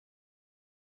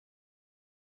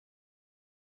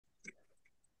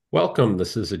Welcome.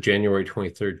 This is a January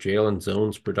 23rd Jail and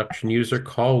Zones production user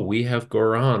call. We have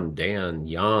Goran, Dan,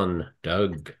 Jan,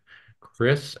 Doug,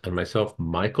 Chris, and myself,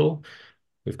 Michael.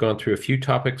 We've gone through a few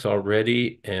topics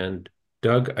already. And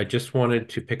Doug, I just wanted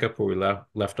to pick up where we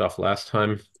left off last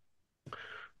time,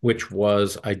 which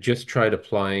was I just tried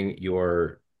applying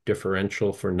your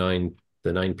differential for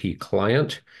the 9P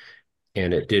client,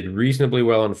 and it did reasonably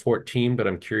well on 14, but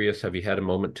I'm curious, have you had a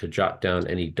moment to jot down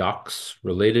any docs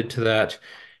related to that?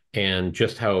 And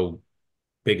just how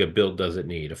big a build does it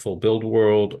need? A full build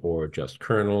world or just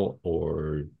kernel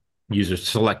or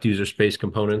select user space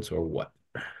components or what?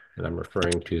 And I'm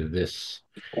referring to this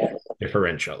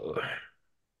differential.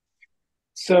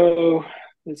 So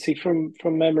let's see from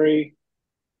memory.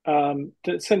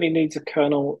 That certainly needs a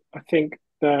kernel. I think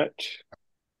that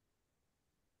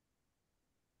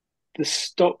the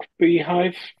stock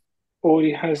beehive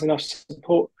already has enough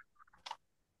support.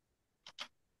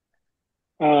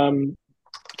 Um,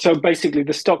 so basically,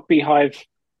 the stock beehive,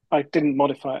 I didn't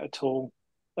modify it at all.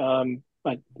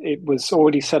 It was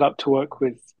already set up to work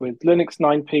with Linux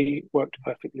 9P. Worked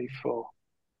perfectly for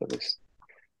this.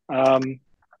 Um,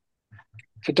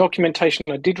 for documentation,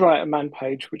 I did write a man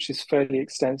page, which is fairly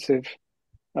extensive.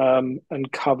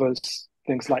 And covers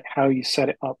things like how you set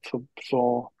it up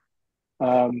for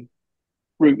um,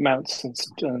 root mounts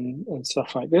and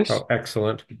stuff like this. Oh,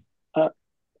 excellent. Uh,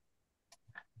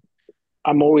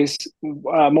 I'm always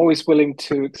willing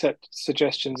to accept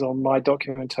suggestions on my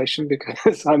documentation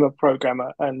because I'm a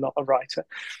programmer and not a writer.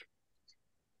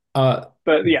 Uh,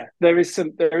 But yeah, there is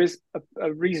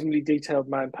a reasonably detailed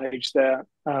man page there,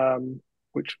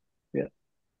 which yeah.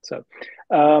 So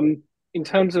in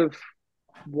terms of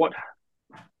what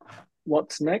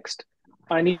what's next.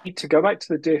 I need to go back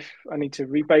to the diff. I need to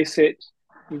rebase it.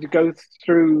 I need to go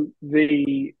through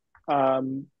the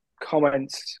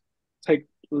comments, take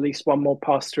at least one more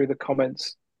pass through the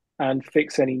comments and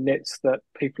fix any nits that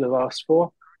people have asked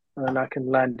for. And then I can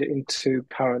land it into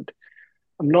current.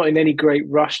 I'm not in any great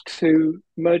rush to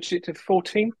merge it to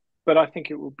 14, but I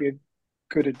think it will be a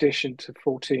good addition to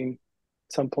 14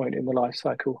 at some point in the life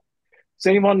cycle. Does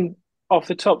anyone off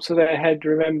the tops of their head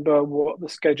remember what the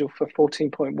schedule for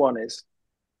 14.1 is?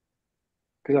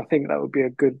 Because I think that would be a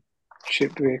good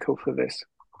shipped vehicle for this.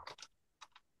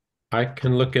 I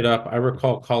can look it up. I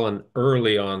recall Colin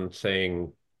early on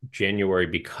saying January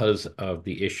because of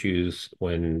the issues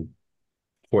when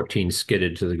 14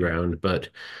 skidded to the ground, but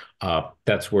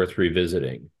that's worth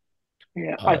revisiting.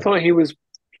 Yeah, I Uh, thought he was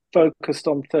focused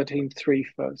on 13.3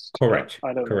 first, but Correct.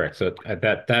 I don't know. Correct. So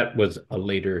that was a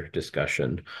later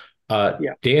discussion.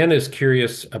 Yeah. Dan is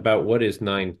curious about what is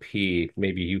 9P.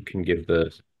 Maybe you can give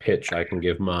the pitch, I can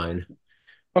give mine.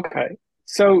 Okay.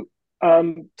 So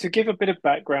to give a bit of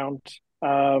background,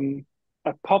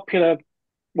 a popular,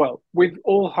 well, with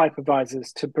all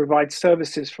hypervisors to provide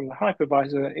services from the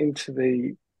hypervisor into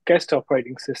the guest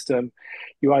operating system,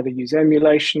 you either use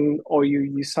emulation or you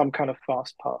use some kind of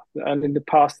fast path. And in the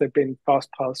past, there've been fast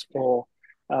paths for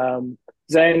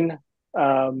Zen.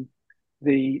 Um,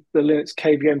 the Linux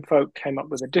KVM folk came up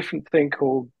with a different thing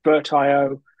called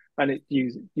VirtIO, and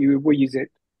we use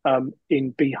it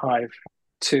in Beehive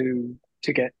to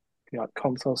get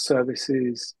console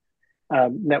services,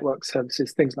 network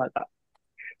services, things like that.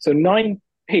 So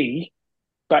 9P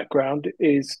background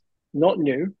is not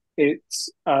new. It's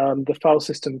the file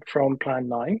system from Plan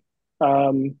 9.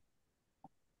 Um,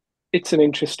 it's an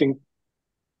interesting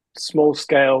small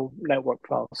scale network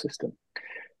file system.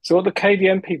 So what the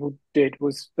KVM people did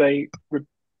was they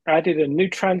added a new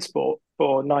transport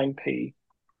for 9P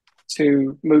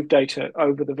to move data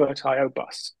over the VirtIO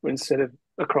bus instead of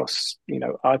across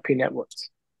IP networks,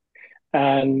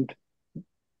 and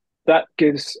that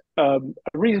gives a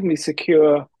reasonably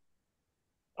secure.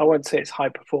 I won't say it's high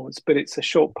performance, but it's a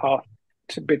short path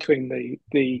between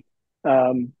the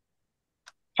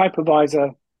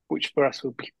hypervisor, which for us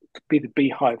would be the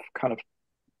Beehive kind of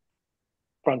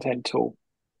front end tool,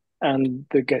 and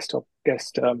the guest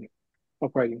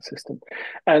operating system.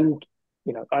 And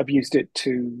I've used it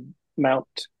to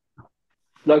mount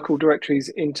local directories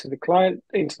into the client,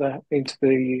 into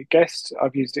the guest.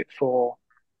 I've used it for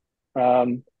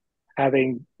um,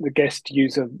 having the guest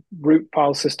use a root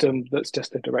file system that's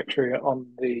just a directory on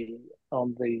the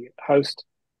host,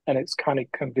 and it's kind of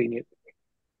convenient.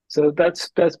 So that's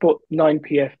what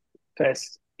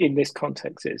 9PFS in this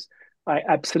context is. I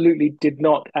absolutely did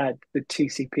not add the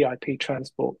TCP/IP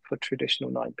transport for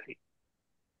traditional 9P.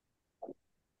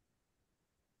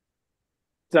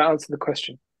 Does that answer the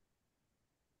question?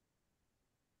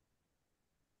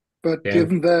 But Dan?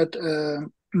 given that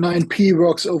 9P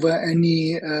works over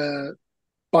any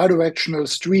bidirectional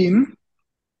stream,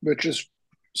 which is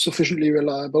sufficiently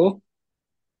reliable.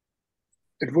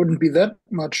 It wouldn't be that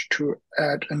much to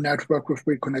add a network with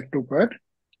reconnect loop, right?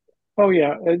 Oh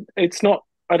yeah, it's not.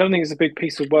 I don't think it's a big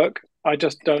piece of work. I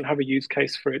just don't have a use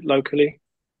case for it locally.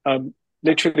 Um,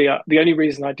 Literally, the only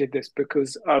reason I did this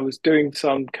because I was doing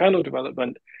some kernel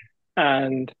development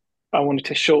and I wanted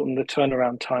to shorten the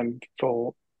turnaround time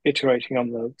for iterating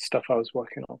on the stuff I was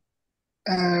working on.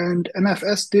 And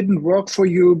NFS didn't work for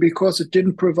you because it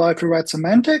didn't provide the right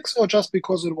semantics, or just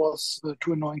because it was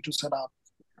too annoying to set up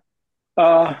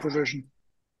Uh, and provision?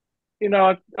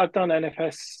 I've done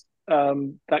NFS,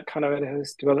 that kind of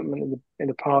NFS development in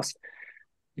the past.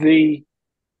 The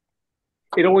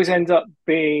It always ends up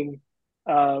being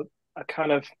a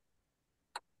kind of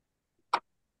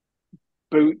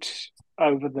boot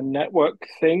over the network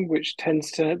thing, which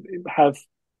tends to have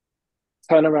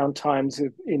turnaround times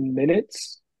in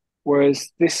minutes,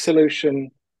 whereas this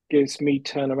solution gives me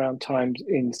turnaround times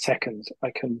in seconds.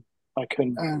 I can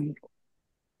And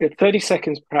get 30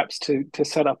 seconds perhaps to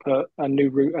set up a new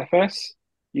root FS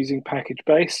using package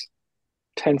base,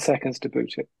 10 seconds to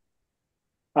boot it.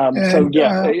 So and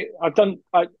yeah,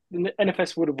 the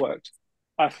NFS would have worked.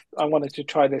 I wanted to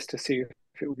try this to see if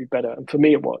it would be better, and for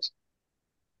me it was.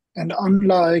 and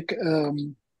unlike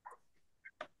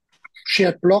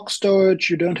shared block storage,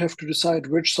 you don't have to decide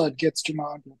which side gets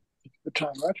demanded at the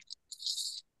time, right?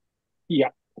 Yeah.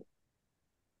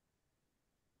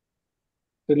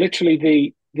 So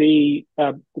literally the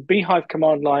beehive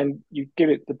command line, you give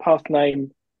it the path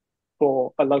name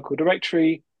for a local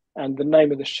directory and the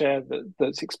name of the share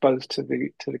that's exposed to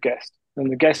the guest.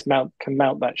 And the guest can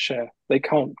mount that share. They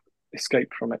can't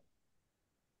escape from it.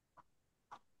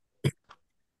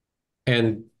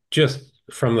 And just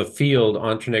from the field,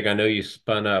 Entrenig, I know you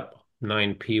spun up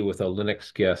 9P with a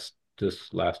Linux guest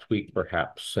this last week,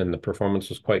 perhaps, and the performance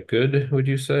was quite good, would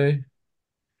you say?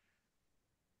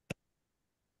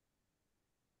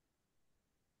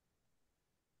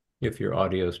 If your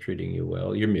audio is treating you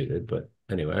well, you're muted, but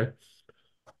anyway.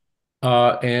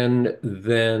 And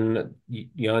then,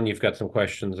 Jan, you've got some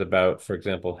questions about, for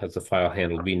example, has the file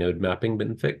handle vnode mapping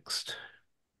been fixed?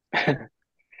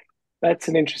 That's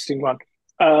an interesting one.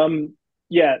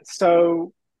 Yeah,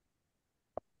 so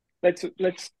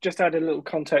let's just add a little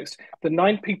context. The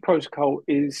 9P protocol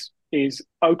is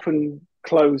open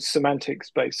close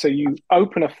semantics based. So you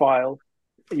open a file,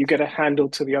 you get a handle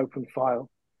to the open file.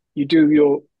 You do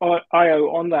your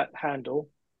IO on that handle,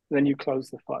 then you close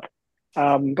the file.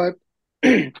 But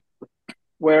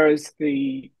Whereas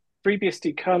the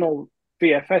FreeBSD kernel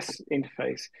VFS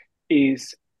interface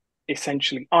is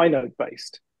essentially inode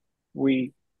based.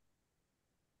 We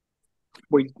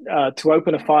To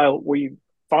open a file, we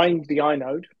find the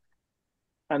inode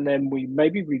and then we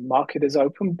mark it as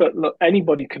open. But look,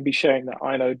 anybody can be sharing that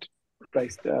inode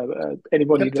based.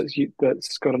 Anybody that,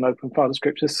 that's got an open file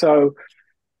descriptor. So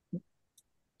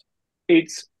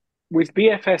it's with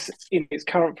BFS in its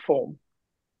current form,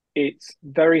 it's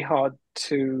very hard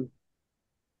to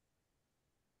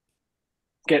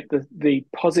get the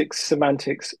POSIX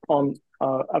semantics on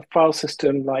a file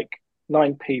system like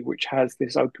 9P, which has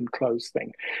this open close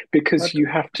thing, because but you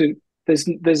have to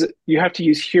you have to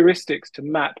use heuristics to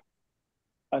map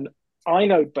an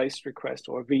inode based request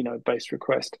or a vnode based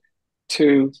request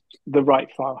to the right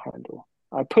file handle.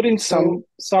 I put in so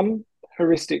some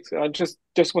heuristics. I just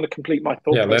want to complete my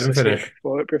thought Yeah, let him process here finish.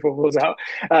 before it falls out.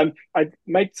 I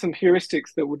made some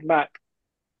heuristics that would map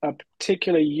a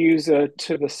particular user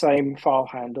to the same file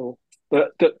handle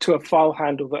to a file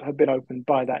handle that had been opened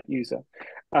by that user,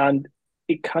 and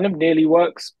it kind of nearly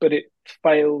works, but it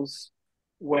fails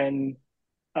when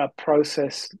a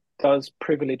process does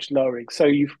privilege lowering. So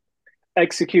you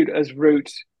execute as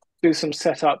root, do some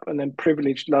setup, and then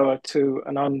privilege lower to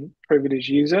an unprivileged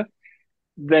user.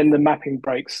 Then the mapping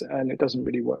breaks and it doesn't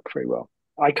really work very well.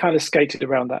 I kind of skated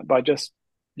around that by just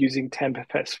using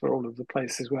tempfs for all of the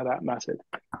places where that mattered.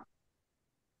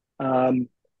 Um,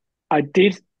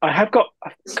 I have got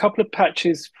a couple of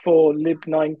patches for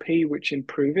lib9p which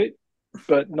improve it,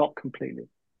 but not completely.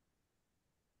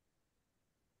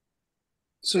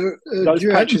 so Those do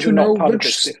you happen patches to are know not part of which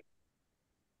this diff.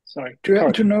 Sorry, do you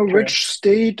happen to know carry on. which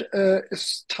state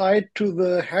is tied to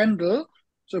the handle?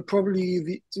 So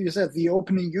probably so you said the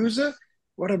opening user.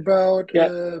 What about Yeah,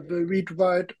 the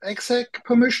read-write exec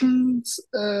permissions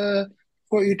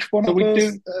for each one so of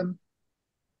those?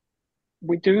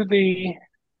 we do the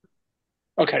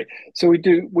okay. So we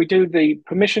do the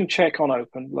permission check on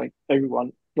open, like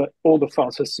everyone, like all the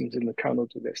file systems in the kernel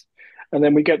do this, and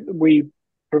then we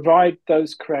provide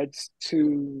those creds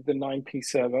to the 9P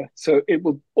server. So it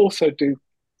will also do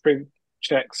priv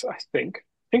checks, I think.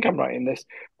 think I'm right in this,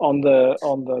 on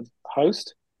the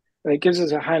host, and it gives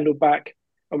us a handle back,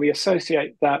 and we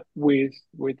associate that with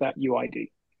that UID.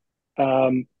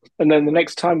 And then the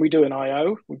next time we do an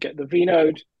IO, we get the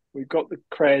vnode, we've got the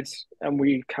creds, and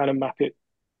we kind of map it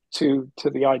to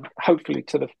the hopefully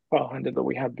to the file handle that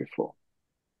we had before.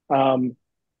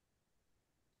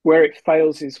 Where it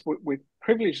fails is with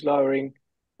privilege lowering.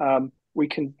 The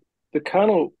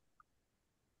kernel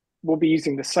will be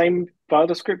using the same file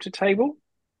descriptor table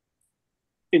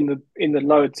in the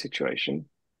load situation.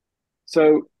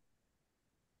 So,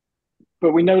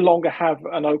 but we no longer have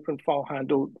an open file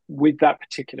handle with that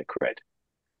particular cred.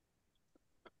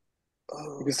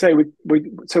 You can say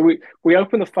we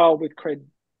open the file with cred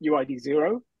UID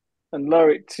 0 and lower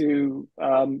it to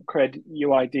cred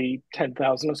UID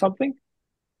 10,000 or something,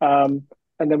 and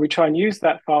then we try and use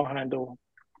that file handle,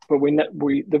 but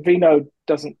the vnode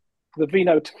doesn't, the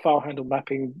vnode to file handle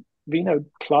mapping, vnode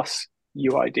plus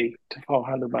UID to file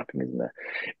handle mapping isn't there.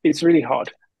 It's really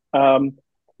hard. So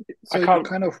you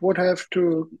kind of would have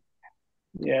to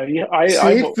I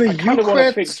kind of want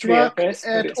to fix VFS,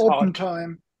 at but it's open hard.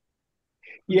 time.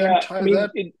 Yeah, I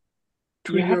mean,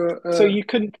 so you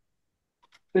can.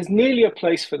 There's nearly a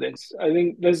place for this. I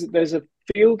think there's a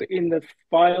field in the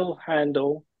file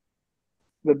handle,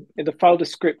 the file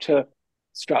descriptor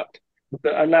struct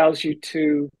that allows you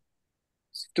to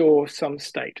store some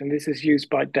state, and this is used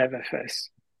by devfs.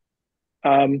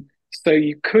 So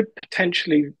you could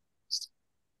potentially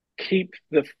keep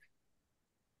the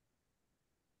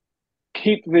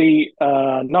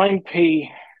 9p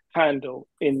handle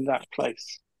in that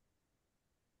place,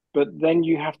 but then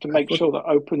you have to make sure that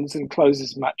opens and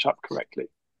closes match up correctly.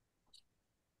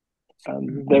 I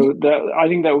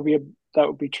think that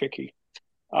would be tricky.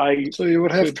 So you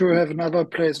would have to have another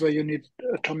place where you need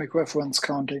atomic reference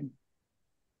counting.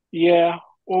 Yeah,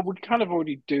 or we kind of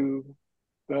already do,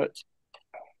 but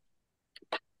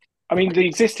I mean the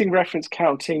existing reference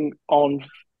counting on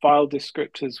file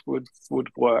descriptors would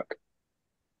work.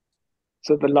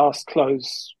 So the last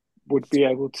close would be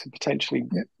able to potentially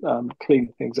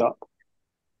clean things up.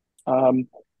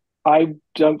 I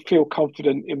don't feel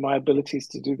confident in my abilities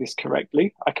to do this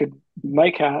correctly. I could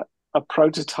make a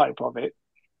prototype of it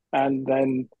and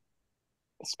then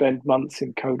spend months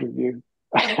in code review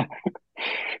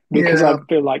because I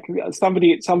feel like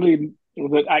somebody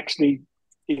that actually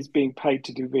is being paid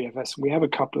to do VFS, and we have a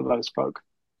couple of those folk,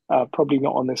 probably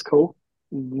not on this call.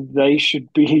 They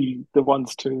should be the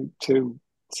ones to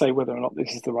say whether or not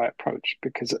this is the right approach,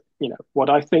 because what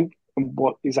I think and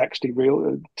what is actually real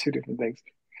are two different things.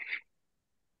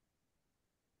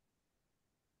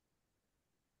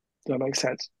 Does that make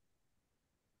sense?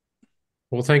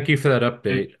 Well, thank you for that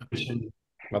update.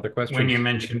 Other questions? When you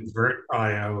mentioned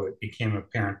vert.io, it became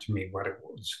apparent to me what it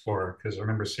was for, because I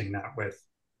remember seeing that with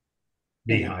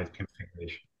Beehive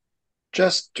configuration.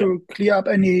 Just to clear up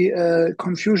any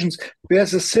confusions,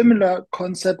 there's a similar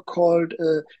concept called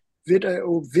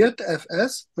VirtIO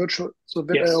VirtFS, virtual, so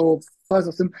VirtIO file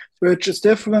system, which is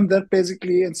different. That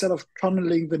basically, instead of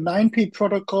tunneling the 9p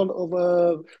protocol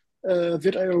over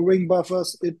VirtIO ring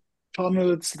buffers, it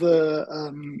tunnels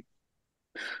the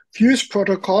Fuse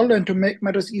protocol. And to make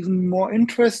matters even more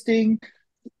interesting,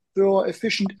 for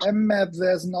efficient mmap,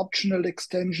 there's an optional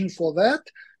extension for that,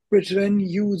 which then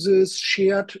uses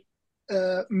shared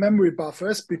memory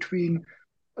buffers between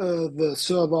the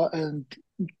server and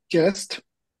guest.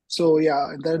 So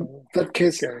yeah, and then in that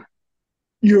case,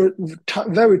 you're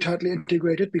very tightly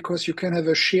integrated because you can have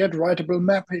a shared writable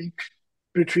mapping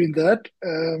between that.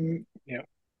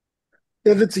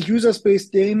 If it's a user-space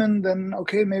daemon, then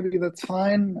okay, maybe that's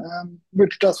fine,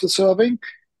 which does the serving.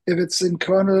 If it's in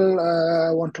kernel,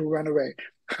 I want to run away.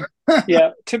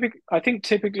 Yeah, I think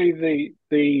typically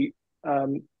the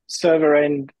server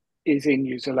end is in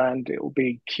user land. It will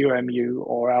be QEMU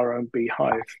or our own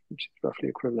Beehive, which is roughly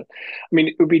equivalent. I mean,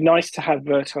 it would be nice to have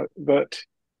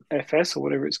VirtFS or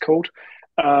whatever it's called,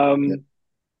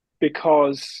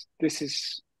 because this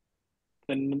is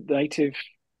the native.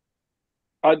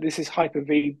 This is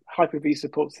Hyper-V. Hyper-V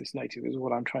supports this native, is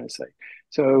what I'm trying to say.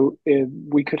 So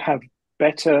we could have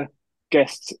better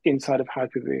guests inside of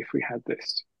Hyper-V if we had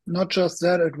this. Not just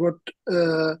that, it would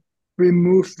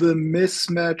remove the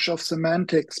mismatch of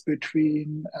semantics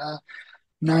between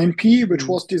 9p, which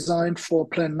was designed for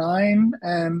Plan 9,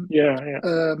 and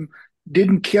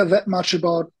didn't care that much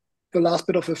about the last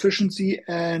bit of efficiency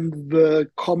and the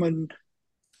common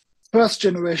first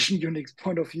generation Unix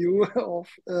point of view of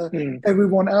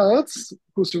everyone else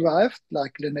who survived,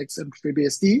 like Linux and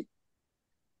FreeBSD,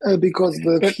 because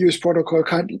the Fuse protocol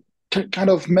kind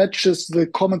of matches the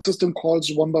common system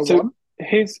calls one by one.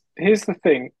 Here's the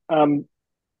thing.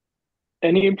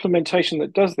 any implementation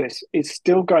that does this is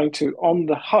still going to, on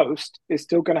the host, is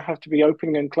still going to have to be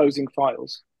opening and closing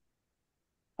files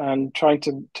and trying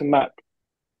to map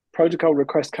protocol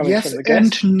requests coming Yes from the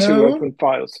and guest to no. open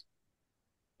files.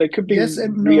 They could be Yes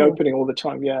and no. reopening all the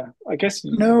time. Yeah, I guess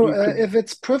No, you could. if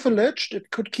it's privileged, it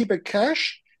could keep a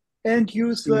cache and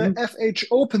use the Mhm. fh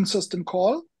open system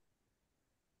call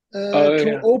Oh to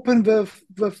yeah. open the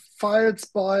files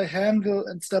by handle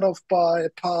instead of by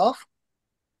path.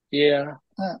 Yeah.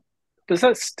 Uh, Does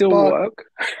that still but work?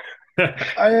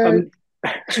 I Um,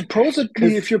 supposedly,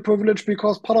 because if you're privileged,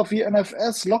 because part of the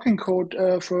NFS locking code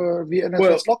for the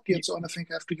well, NFS logkey and so on, I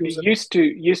think I have to use it it. used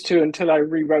to until I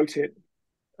rewrote it.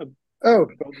 Oh,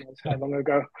 God knows how long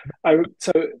ago.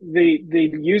 So the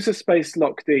user space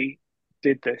lockd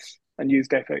did this and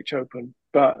used FH Open,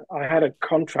 but I had a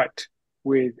contract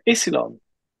with Isilon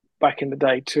back in the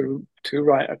day to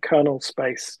write a kernel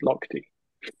space lockd.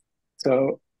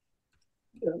 So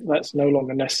that's no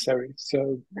longer necessary.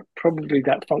 So probably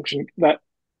that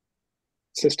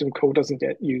system call doesn't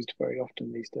get used very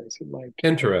often these days. It might.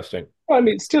 Interesting. I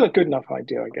mean, it's still a good enough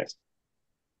idea, I guess.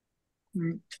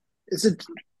 is it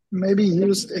maybe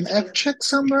used in fcheck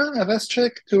somewhere,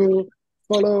 fscheck to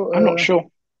follow I'm not sure.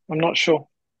 I'm not sure.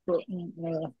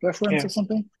 reference Yeah, or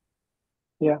something?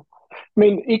 yeah. I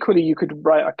mean, equally, you could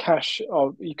write a cache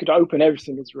of, you could open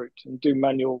everything as root and do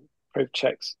manual proof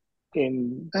checks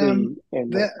in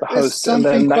There the is host, and something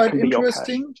then that quite can be your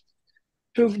cache. interesting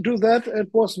to do that. It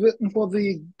was written for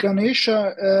the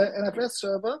Ganesha NFS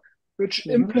server, which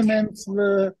Hmm. implements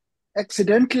the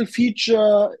accidental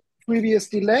feature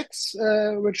previously lacks,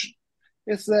 which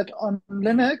is that on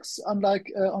Linux,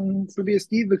 unlike on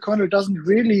FreeBSD, the kernel doesn't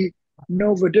really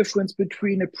know the difference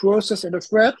between a process and a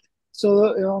thread. So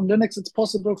on Linux, it's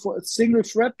possible for a single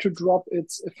thread to drop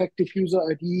its effective user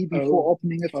ID before Oh,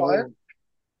 opening a file. oh,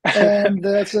 And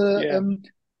there's a yeah.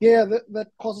 yeah, that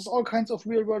causes all kinds of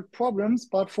real world problems.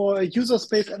 But for a user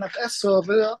space NFS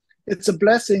server, it's a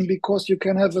blessing because you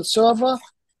can have a server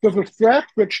with a thread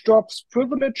which drops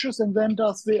privileges and then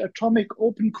does the atomic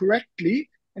open correctly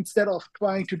instead of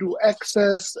trying to do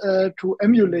access to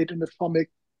emulate an atomic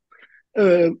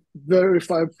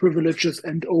verify privileges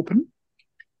and open.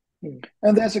 Hmm.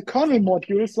 And there's a kernel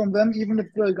module from them, even if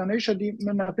the Ganesha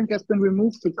daemon, I think, has been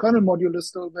removed, the kernel module is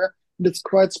still there. And it's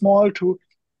quite small to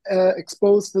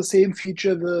expose the same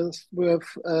feature with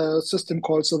system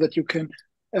calls so that you can,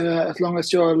 as long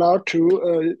as you're allowed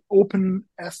to, open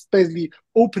as basically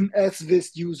open as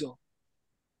this user.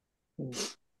 Hmm.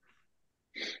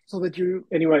 So that you.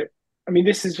 Anyway, I mean,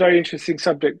 this is a very interesting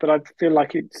subject, but I feel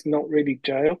like it's not really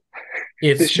jail.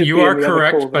 This It's should you be in are the other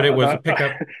correct, call but it was a that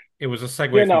pickup. It was a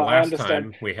yeah, segue from no, I last understand.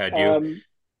 time we had you. Um,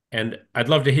 And I'd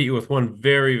love to hit you with one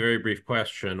very, very brief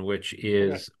question, which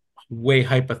okay. is way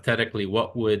hypothetically,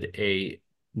 what would a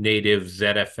native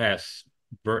ZFS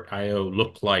VirtIO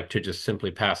look like to just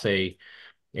simply pass a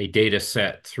data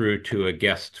set through to a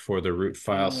guest for the root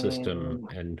file system Mm,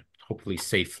 and hopefully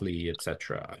safely,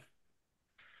 etc.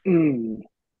 mm,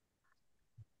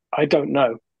 I don't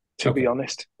know, to be Okay.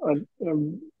 honest.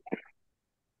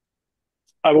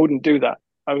 I wouldn't do that.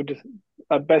 I would,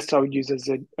 at best, I would use a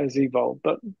Zvolv.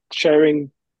 But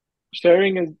sharing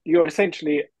is, you're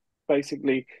essentially,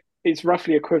 basically, it's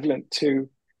roughly equivalent to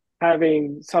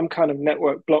having some kind of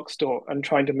network block store and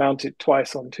trying to mount it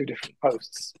twice on two different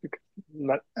hosts.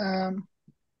 That, Um,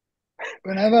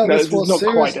 Whenever no, this it's was not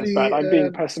quite as bad. seriously I'm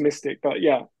being pessimistic, but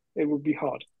yeah, it would be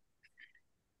hard.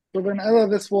 So whenever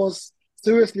this was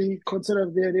seriously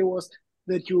considered, the idea was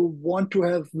that you want to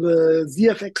have the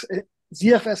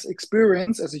ZFS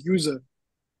experience as a user,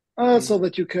 Mm, so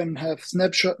that you can have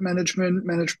snapshot management,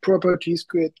 manage properties,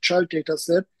 create child data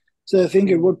set. So I think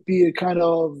it mm, would be a kind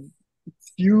of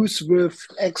fuse with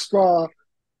extra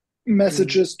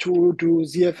mm, messages to do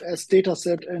ZFS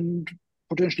dataset and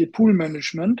potentially pool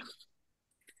management.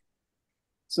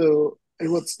 So it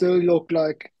would still look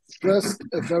like just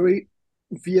a very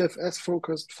VFS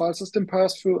focused file system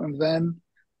pass through and then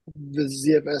the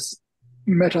ZFS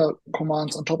meta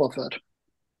commands on top of that.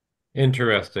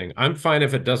 Interesting. I'm fine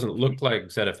if it doesn't look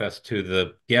like ZFS to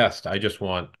the guest. I just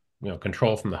want,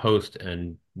 control from the host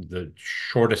and the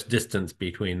shortest distance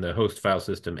between the host file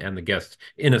system and the guest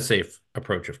in a safe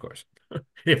approach, of course,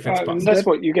 if it's possible. that's That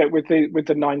what you get with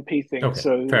the 9p thing. Okay,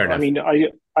 fair So I enough. mean,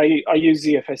 I use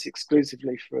ZFS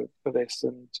exclusively for this,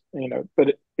 and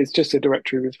but it's just a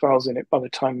directory with files in it by the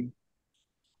time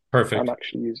I'm Perfect.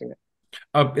 actually using it.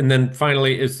 And then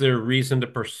finally, is there reason to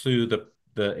pursue the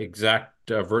exact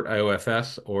vert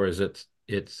IOFS, or is it's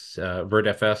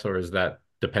vertfs, or is that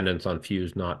dependence on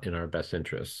Fuse not in our best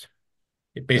interest?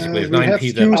 It basically is we have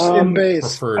 9p the Fuse in Um,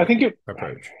 base. I preferred think it.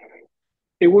 approach.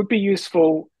 it would be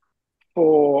useful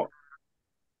for.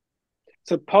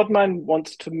 So Podman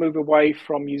wants to move away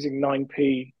from using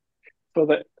 9p so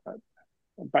that I'll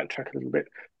backtrack a little bit.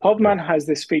 Podman has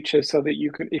this feature so that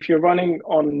you can, if you're running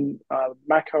on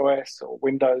Mac OS or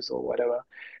Windows or whatever,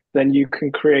 then you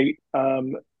can create a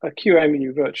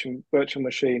QEMU virtual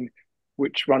machine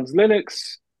which runs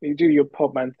Linux. You do your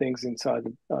Podman things inside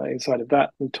of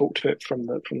that and talk to it from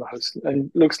the host. And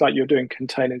it looks like you're doing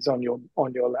containers on your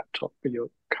laptop, but you're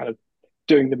kind of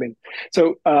doing them in.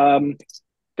 So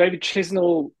David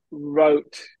Chisnell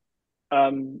wrote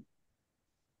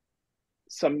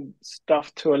some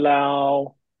stuff to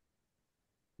allow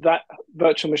that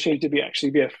virtual machine to be a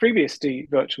FreeBSD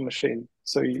virtual machine.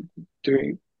 So you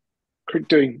doing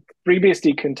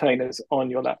FreeBSD containers on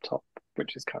your laptop,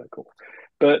 which is kind of cool.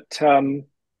 But for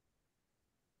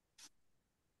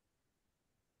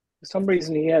some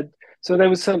reason there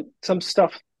was some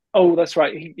stuff. Oh, that's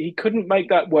right. He couldn't make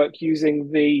that work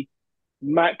using the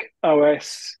Mac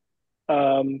OS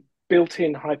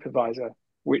built-in hypervisor,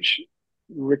 which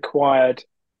required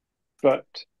VirtIOFS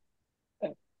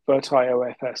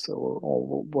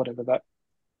or whatever that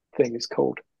thing is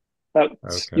called.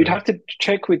 You'd have to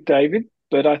check with David,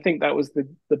 but I think that was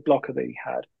the blocker that he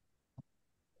had.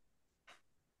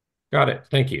 Got it.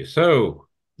 Thank you. So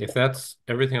if that's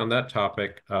everything on that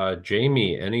topic,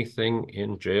 Jamie, anything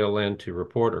in JLN to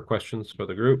report or questions for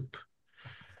the group?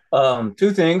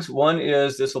 Two things. One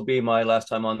is this will be my last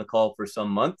time on the call for some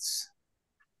months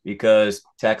because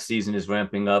tax season is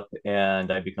ramping up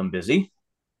and I become busy.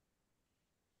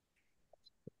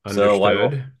 Understood. So I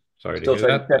will Sorry to hear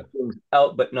that. Check things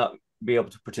out, but not be able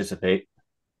to participate.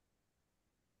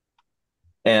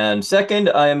 And second,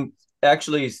 I'm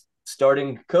actually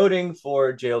starting coding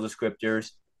for jail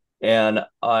descriptors, and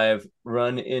I've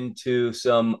run into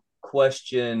some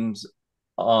questions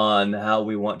on how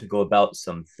we want to go about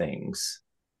some things,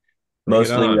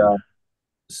 mostly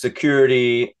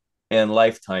security and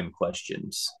lifetime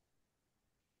questions.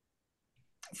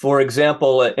 For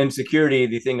example, in security,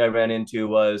 the thing I ran into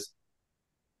was,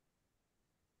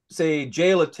 say,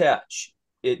 jail attach.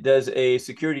 It does a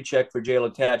security check for jail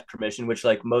attach permission, which,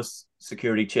 like most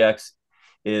security checks,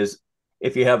 is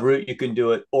if you have root, you can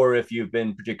do it, or if you've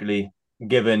been particularly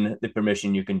given the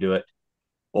permission, you can do it,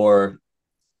 or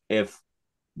if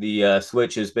the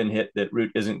switch has been hit that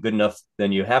root isn't good enough,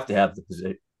 then you have to have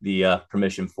the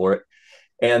permission for it.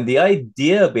 And the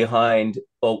idea behind,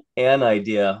 an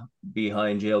idea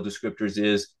behind jail descriptors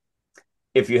is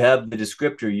if you have the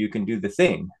descriptor, you can do the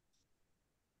thing.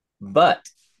 But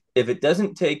if it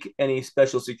doesn't take any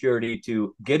special security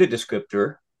to get a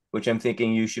descriptor, which I'm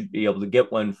thinking you should be able to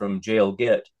get one from jail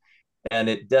get, and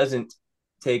it doesn't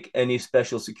take any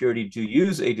special security to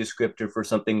use a descriptor for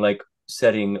something like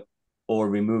setting or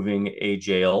removing a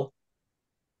jail,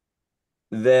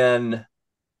 then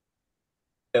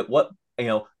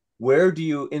where do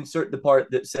you insert the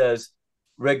part that says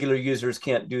regular users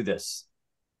can't do this?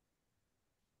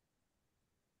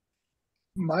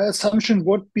 My assumption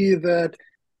would be that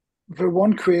the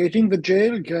one creating the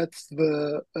jail gets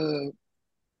the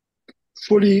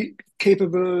fully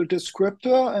capable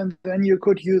descriptor, and then you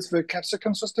could use the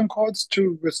capsicum system calls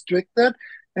to restrict that,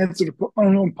 and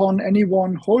upon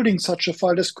anyone holding such a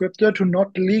file descriptor to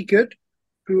not leak it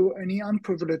to any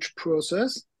unprivileged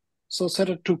process. So set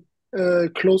it to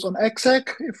close on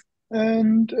exec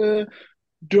and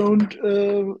don't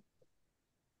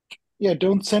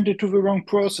send it to the wrong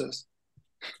process.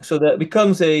 So that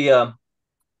becomes an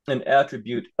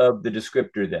attribute of the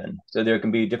descriptor then. So there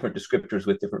can be different descriptors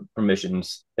with different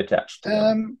permissions attached to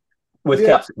them. With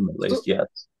capsicum at least,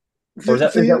 yes.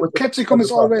 The capsicum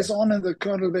is always on in the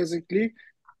kernel basically.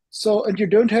 So, and you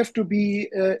don't have to be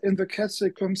in the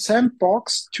capsicum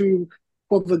sandbox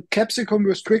for the capsicum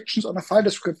restrictions on a file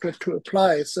descriptor to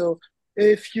apply. So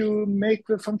if you make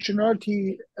the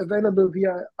functionality available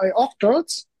via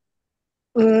ioctls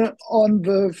on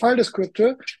the file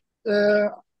descriptor,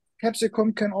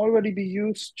 capsicum can already be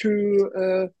used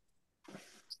to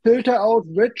filter out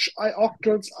which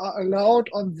ioctls are allowed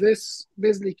on this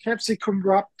basically capsicum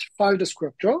wrapped file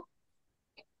descriptor,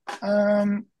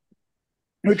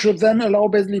 which would then allow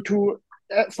basically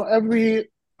for every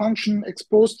function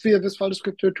exposed via this file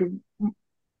descriptor to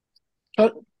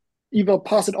either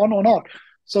pass it on or not.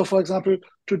 So for example,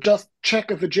 to just check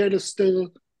if the jail is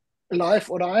still alive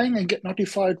or dying and get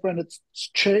notified when its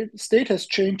state has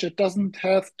changed, it doesn't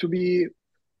have to be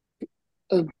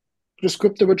a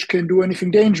descriptor which can do anything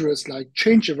dangerous like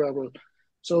change a variable.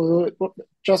 So it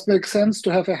just makes sense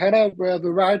to have a header where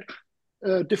the right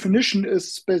definition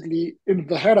is basically in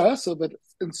the header so that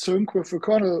it's in sync with the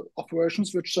kernel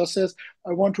operations, which just says,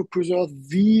 I want to preserve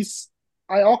these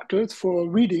ioctals for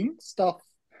reading stuff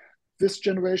this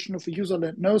generation of the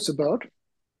userland knows about,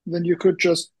 then you could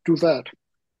just do that.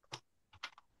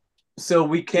 So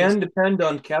we can depend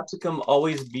on capsicum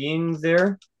always being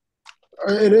there.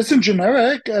 It isn't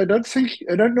generic. I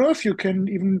don't know if you can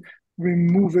even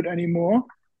remove it anymore.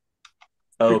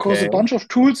 Because a bunch of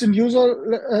tools in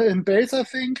in base, I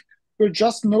think, will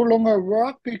just no longer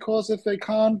work because if they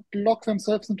can't lock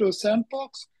themselves into a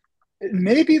sandbox, it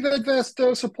may be that they're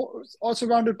still all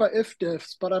surrounded by if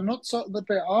diffs, but I'm not certain that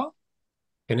they are.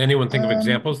 Can anyone think of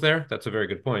examples there? That's a very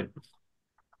good point.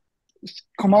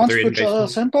 Commands which are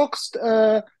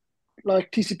sandboxed,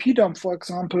 like TCP dump, for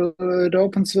example, it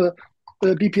opens the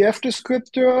BPF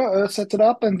descriptor, sets it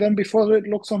up, and then before it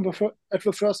looks at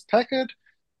the first packet,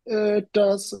 it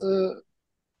does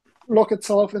lock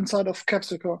itself inside of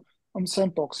capsicum on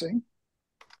sandboxing.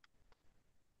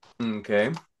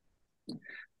 Okay.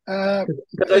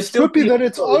 It could be that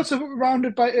it's also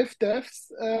surrounded by if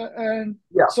defs, and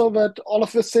so that all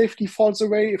of the safety falls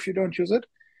away if you don't use it,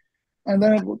 and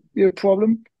then it would be a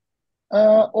problem.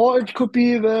 Or it could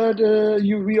be that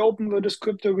you reopen the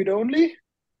descriptor read-only,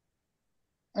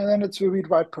 and then it's the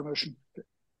read-write permission.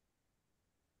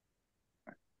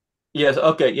 Yes.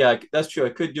 Okay. Yeah, that's true. I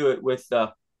could do it with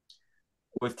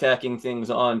tacking things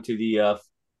onto the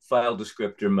file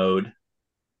descriptor mode.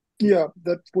 Yeah,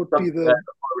 that would be the. I'm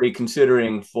already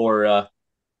considering for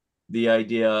the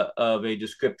idea of a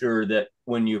descriptor that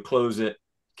when you close it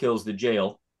kills the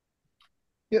jail.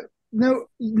 Yeah. No,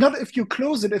 not if you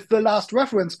close it. If the last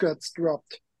reference gets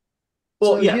dropped.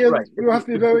 Well, so yeah, here right. You have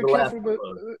to be very careful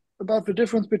about the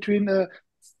difference between the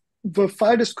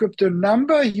file descriptor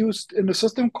number used in the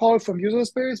system call from user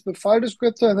space, the file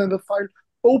descriptor, and then the file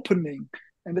opening.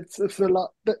 And it's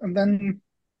and then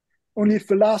only if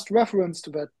the last reference to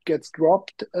that gets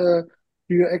dropped,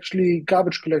 you actually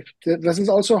garbage collect. This is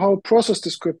also how process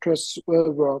descriptors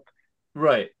work.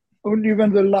 Right. Only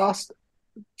when the last.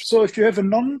 So if you have a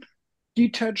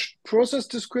non-detached process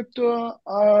descriptor,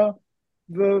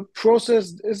 the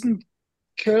process isn't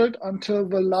killed until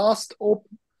the last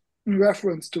open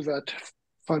reference to that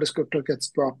file descriptor gets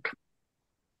dropped.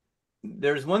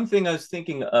 There's one thing I was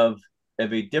thinking of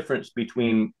a difference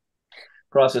between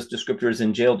process descriptors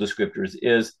and jail descriptors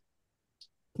is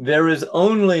there is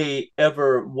only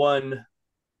ever one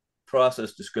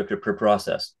process descriptor per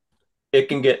process. It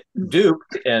can get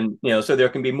duped, and so there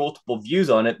can be multiple views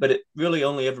on it, but it really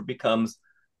only ever becomes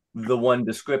the one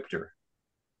descriptor.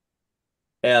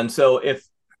 And so if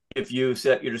you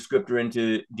set your descriptor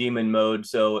into daemon mode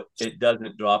so it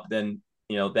doesn't drop, then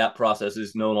that process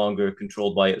is no longer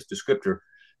controlled by its descriptor.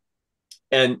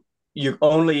 And you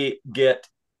only get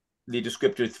the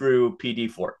descriptor through PD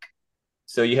fork.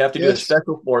 So you have to do a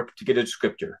special fork to get a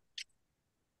descriptor.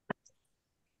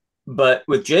 But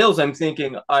with jails, I'm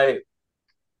thinking I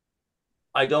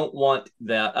don't want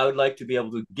that. I would like to be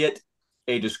able to get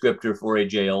a descriptor for a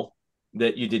jail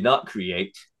that you did not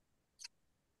create.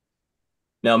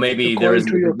 Now, maybe there is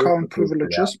according to your current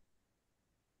privileges.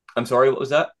 I'm sorry, what was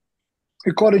that?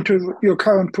 According to your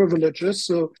current privileges.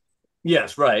 So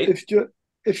yes, right.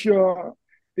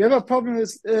 The other problem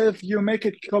is if you make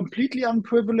it completely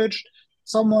unprivileged,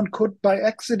 someone could by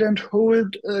accident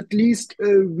hold at least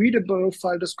a readable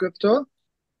file descriptor,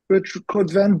 which could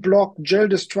then block jail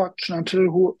destruction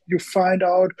until you find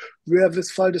out where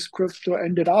this file descriptor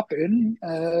ended up in,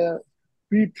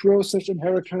 reprocess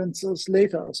inheritances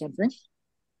later or something.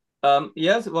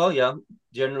 Yes, well, yeah.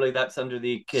 Generally, that's under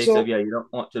the case of you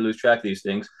don't want to lose track of these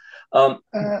things.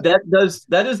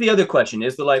 That is the other question,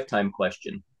 is the lifetime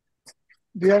question.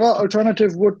 The other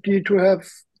alternative would be to have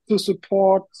to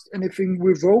support anything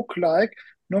revoke-like.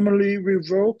 Normally,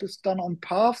 revoke is done on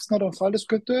paths, not on file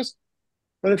descriptors.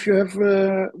 But if you have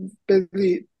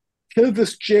basically kill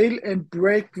this jail and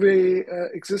break the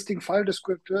existing file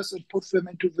descriptors and put them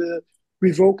into the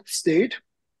revoked state,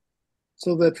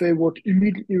 so that they would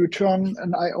immediately return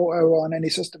an IO error on any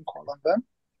system call on them.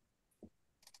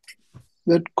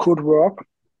 That could work,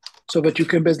 so that you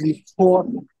can basically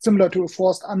similar to a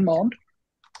forced unmount.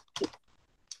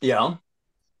 Yeah.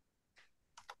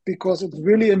 Because it's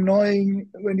really annoying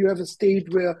when you have a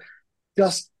state where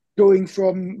just going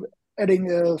from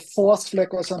adding a force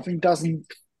flag or something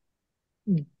doesn't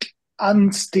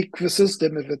unstick the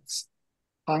system if it's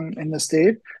hung in a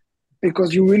state.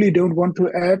 Because you really don't want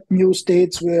to add new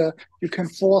states where you can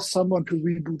force someone to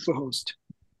reboot the host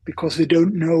because they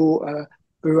don't know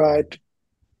the right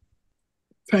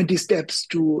 20 steps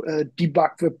to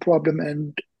debug the problem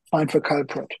and find the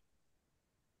culprit.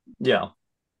 Yeah.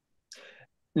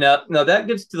 Now that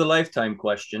gets to the lifetime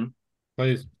question,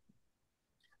 Please.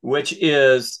 which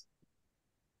is,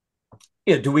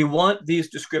 do we want these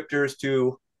descriptors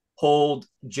to hold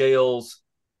jails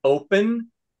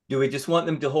open? Do we just want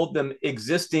them to hold them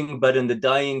existing but in the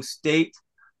dying state?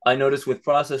 I notice with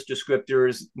process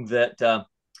descriptors that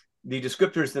the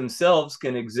descriptors themselves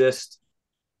can exist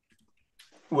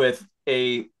with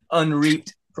a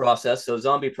unreaped process, so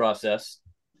zombie process.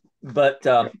 But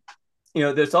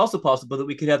there's also possible that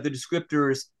we could have the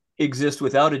descriptors exist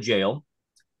without a jail,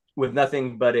 with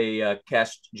nothing but a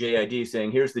cached JID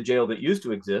saying, "Here's the jail that used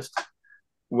to exist,"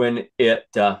 when it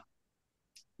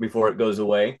before it goes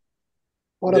away.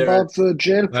 What about the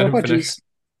jail Let him finish. properties?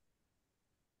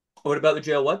 What about the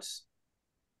jail? What's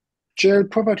Jail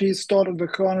properties stored in the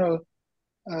kernel,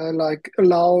 like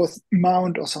allows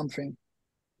mount or something.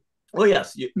 Well,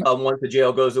 yes. No. Once the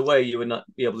jail goes away, you would not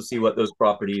be able to see what those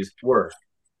properties were.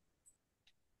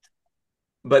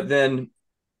 But then,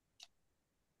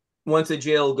 once a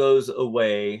jail goes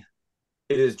away,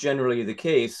 it is generally the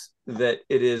case that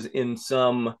it is in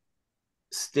some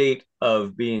state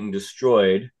of being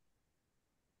destroyed.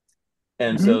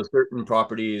 And so certain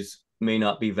properties may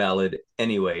not be valid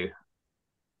anyway,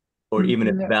 or even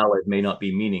if Yeah. valid, may not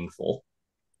be meaningful.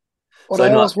 What So I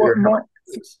I'm not was sure more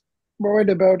worried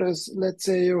about is, let's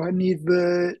say you need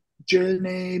the jail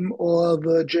name or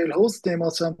the jail host name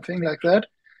or something like that,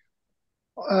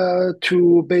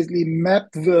 to basically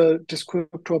map the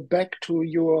descriptor back to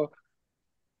your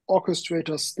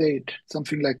orchestrator state,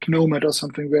 something like Nomad or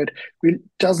something, where it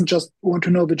doesn't just want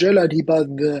to know the jail ID, but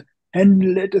the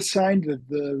handle it assigned with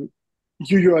the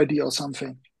UUID or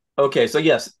something. Okay, so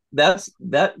yes,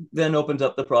 that then opens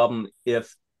up the problem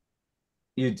if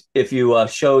you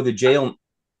show the jail,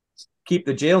 keep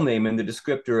the jail name in the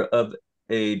descriptor of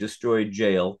a destroyed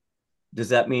jail. Does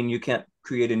that mean you can't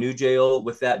create a new jail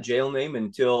with that jail name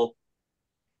until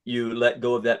you let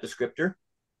go of that descriptor?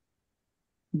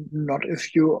 Not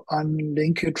if you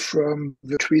unlink it from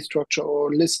the tree structure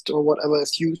or list or whatever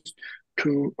is used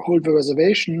to hold the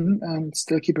reservation and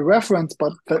still keep a reference,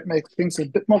 but that makes things a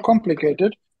bit more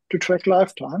complicated to track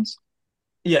lifetimes.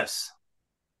 Yes.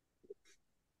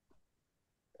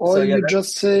 Or So yeah, you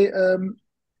just say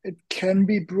it can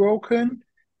be broken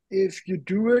if you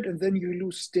do it and then you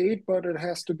lose state, but it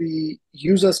has to be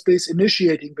user space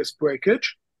initiating this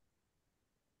breakage.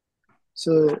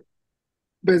 So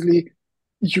basically,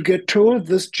 you get told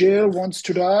this jail wants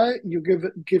to die. You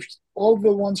give all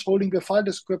the ones holding the file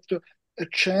descriptor a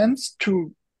chance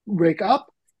to wake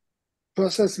up,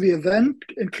 process the event,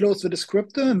 and close the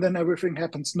descriptor, and then everything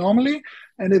happens normally.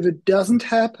 And if it doesn't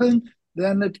happen,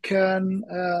 then it can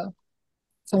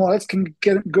someone else can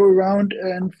go around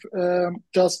and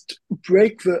just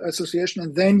break the association,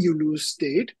 and then you lose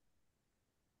state.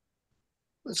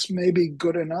 It's maybe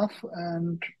good enough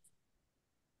and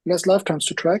less lifetimes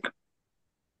to track.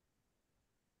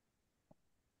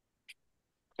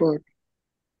 But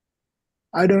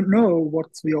I don't know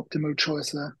what's the optimal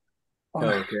choice there.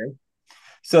 Okay.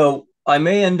 So I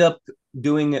may end up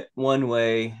doing it one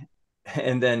way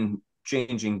and then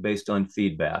changing based on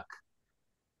feedback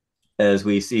as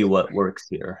we see what works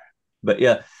here. But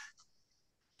yeah,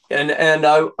 and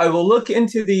I will look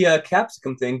into the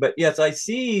capsicum thing. But yes, I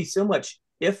see so much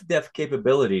if-def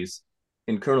capabilities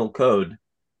in kernel code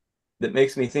that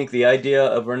makes me think the idea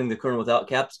of running the kernel without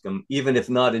capsicum, even if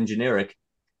not in generic,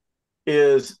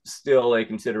 is still a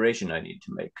consideration I need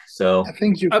to make. So I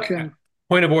think you can.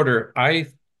 Point of order. I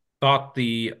thought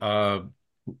the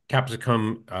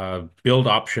capsicum build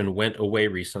option went away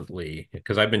recently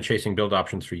because I've been chasing build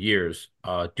options for years.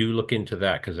 Do look into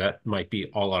that because that might be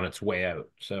all on its way out.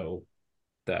 So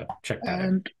check that out.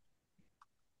 And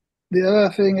the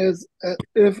other thing is,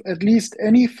 if at least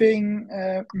anything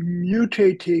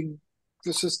mutating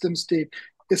the system state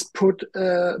is put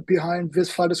behind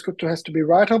this file descriptor has to be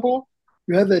writable,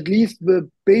 you have at least the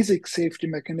basic safety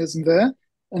mechanism there.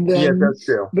 And yes, then that's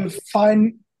true. the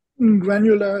fine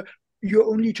granular, you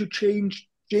only to change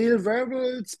jail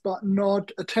variables but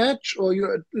not attach, or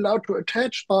you're allowed to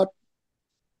attach but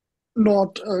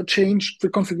not change the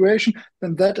configuration,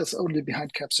 then that is only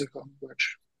behind capsicum,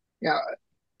 which, yeah,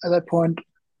 at that point,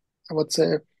 I would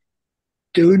say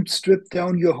don't strip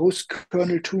down your host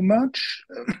kernel too much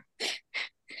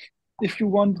if you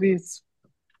want these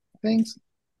things.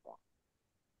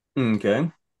 Okay.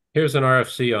 Here's an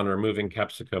RFC on removing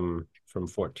capsicum from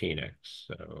 14x.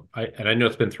 So I know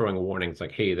it's been throwing warnings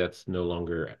like, hey, that's no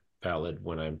longer valid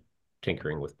when I'm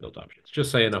tinkering with build options.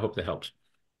 Just saying, I hope that helps.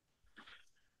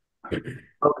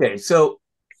 Okay, so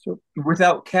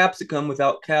without capsicum,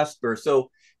 without Casper, so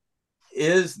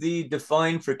is the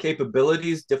define for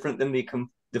capabilities different than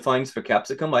the defines for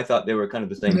capsicum? I thought they were kind of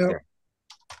the same No, thing.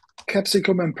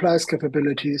 capsicum implies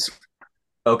capabilities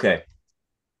Okay.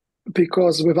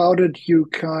 because without it, you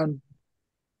can't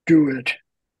do it.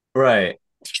 Right.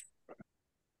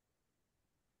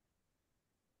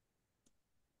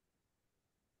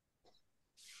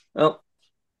 Well,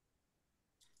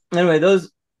 anyway,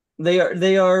 those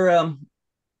they are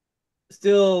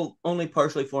still only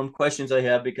partially formed questions I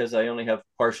have because I only have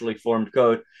partially formed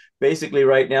code. Basically,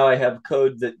 right now I have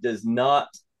code that does not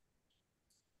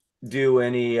do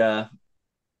any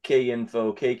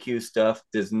K-info, KQ stuff,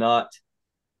 does not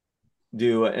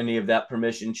do any of that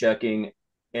permission checking,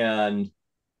 and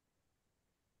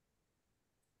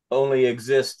only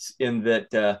exists in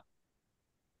that a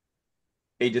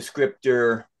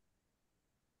descriptor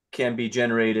can be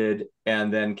generated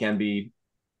and then can be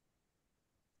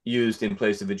used in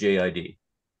place of a JID.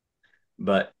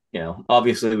 But,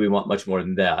 obviously we want much more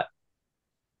than that.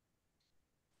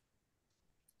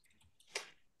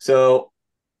 So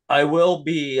I will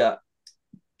be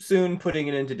soon putting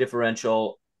it into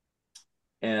differential,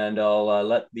 and I'll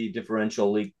let the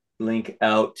differential link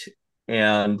out,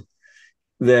 and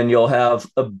then you'll have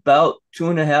about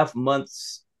 2.5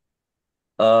 months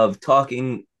of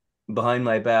talking behind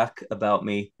my back about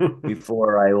me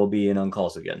before I will be in on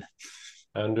calls again.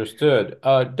 Understood.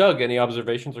 Doug, any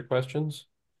observations or questions?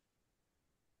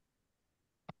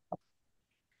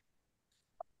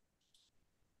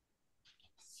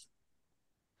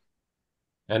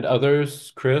 And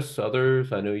others, Chris,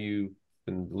 others, I know you've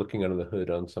been looking under the hood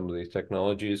on some of these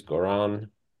technologies. Goran.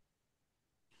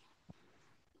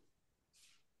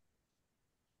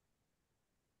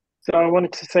 So I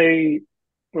wanted to say,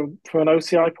 from an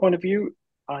OCI point of view,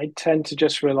 I tend to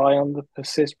just rely on the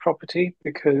persist property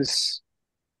because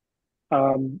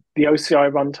the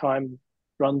OCI runtime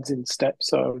runs in steps.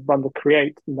 So run the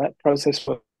create, and that process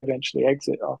will eventually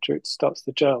exit after it starts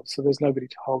the jail. So there's nobody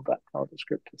to hold that file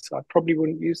descriptor. So I probably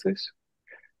wouldn't use this.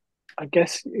 I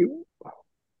guess it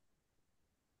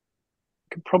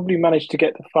could probably manage to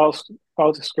get the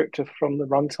file descriptor from the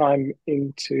runtime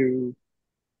into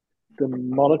the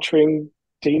monitoring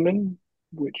daemon,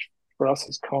 which for us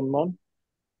is conmon.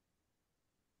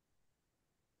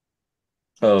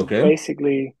 Okay.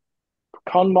 Basically,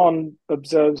 conmon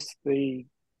observes the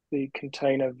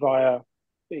container via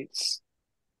its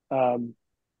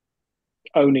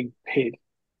owning PID,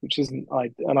 which isn't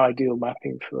an ideal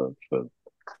mapping for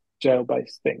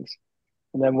jail-based things.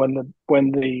 And then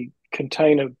when the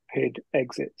container PID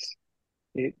exits,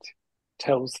 it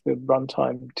tells the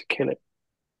runtime to kill it.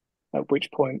 At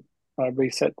which point, I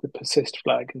reset the persist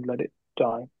flag and let it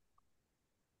die.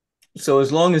 So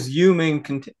as long as you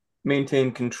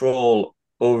maintain control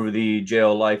over the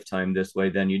jail lifetime this way,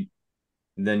 then you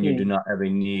do not have a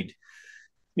need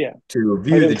Yeah, to I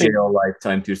view the don't think. jail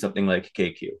lifetime through something like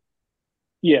KQ.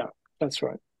 Yeah, that's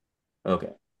right.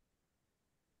 Okay.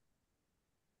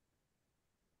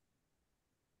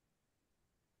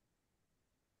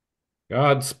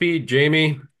 Godspeed,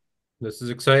 Jamie. This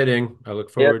is exciting. I look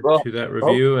Yeah. forward Well, to that oh,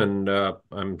 review,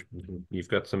 and you've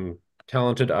got some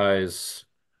talented eyes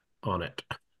on it.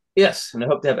 yes, and I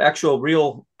hope to have actual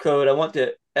real code. I want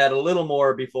to add a little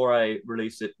more before I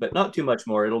release it, but not too much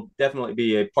more. It'll definitely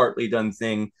be a partly done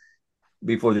thing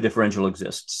before the differential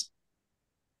exists.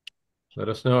 Let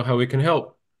us know how we can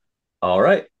help. All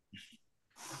right.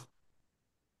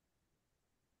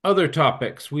 Other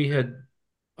topics we had.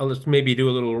 Let's maybe do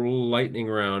a little lightning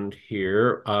round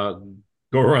here.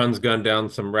 Goran's gone down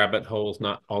some rabbit holes,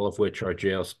 not all of which are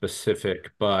jail specific,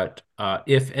 but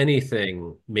if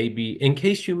anything, maybe in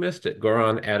case you missed it,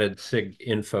 Goran added sig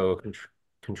info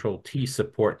control T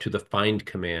support to the find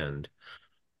command.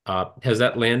 Has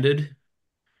that landed?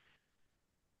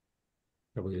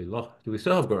 Do we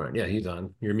still have Goran? Yeah, he's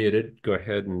on. You're muted. Go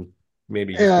ahead and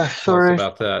maybe just Yeah, tell us sorry.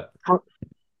 about that.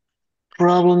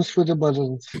 Problems with the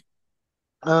buttons.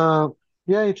 Uh,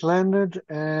 yeah, it landed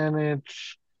and it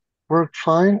worked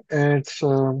fine. It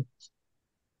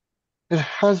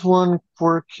has one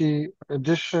quirky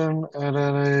addition, and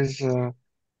that is a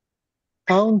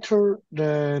counter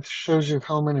that shows you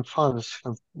how many files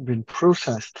have been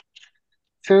processed,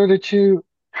 so that you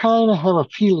kind of have a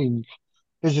feeling: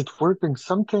 is it working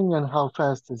something, and how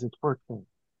fast is it working?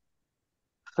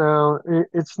 So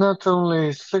it's not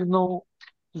only signal,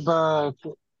 but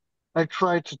I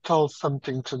try to tell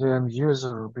something to the end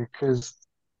user because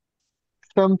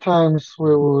sometimes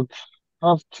we would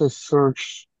have to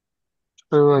search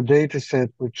through a data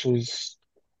set which is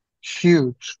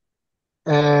huge,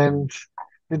 and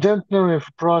you don't know if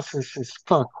a process is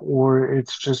stuck or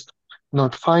it's just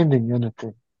not finding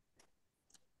anything.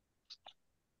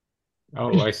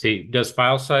 Oh, I see. Does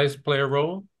file size play a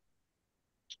role?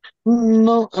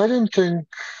 No, I don't think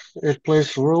it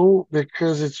plays a role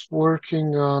because it's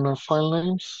working on file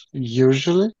names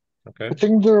usually. I Okay.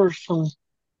 think there are some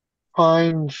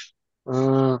fine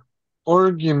uh,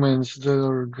 arguments that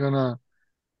are gonna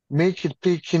make it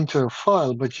peek into a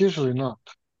file, but usually not.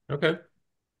 Okay.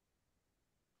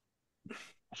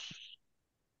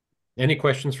 Any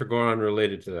questions for Goran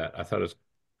related to that? I thought it was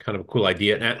kind of a cool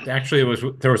idea. And actually,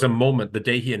 there was a moment the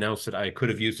day he announced it, I could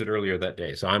have used it earlier that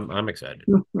day. So I'm excited.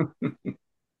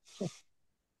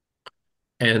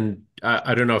 And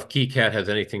I don't know if KeyCat has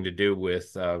anything to do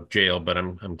with jail, but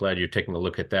I'm glad you're taking a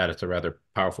look at that. It's a rather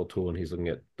powerful tool, and he's looking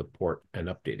at the port and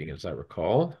updating, it, as I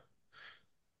recall.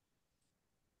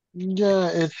 Yeah,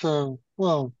 it's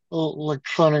well,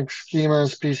 electronic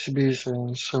schemas, PCBs,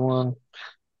 and so on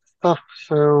stuff.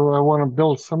 So I want to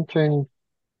build something.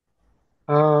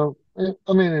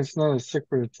 I mean, it's not a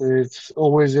secret. It's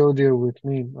always audio with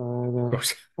me. Of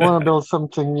course. I want to build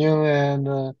something new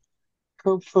and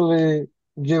hopefully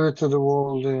give it to the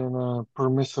world in a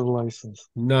permissive license.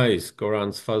 Nice.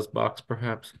 Goran's Fuzzbox,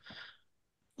 perhaps.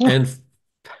 And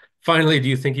finally, do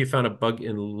you think you found a bug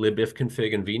in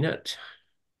libifconfig and VNet?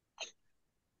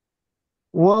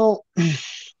 Well,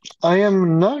 I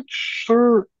am not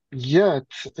sure yet.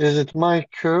 Is it my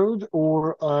code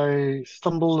or I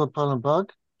stumbled upon a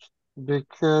bug?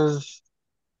 Because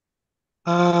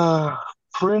uh,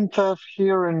 printf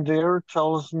here and there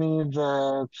tells me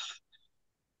that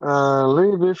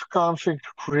libifconfig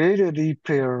created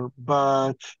epair,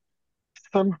 but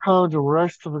somehow the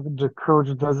rest of the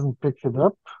code doesn't pick it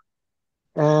up,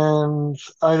 and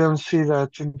I don't see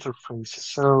that interface.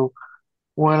 So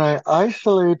when I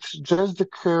isolate just the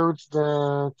code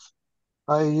that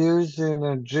I use in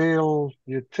a jail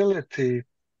utility,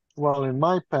 well, in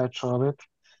my patch of it,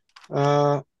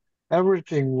 uh,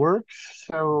 everything works.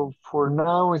 So for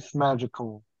now, it's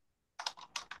magical.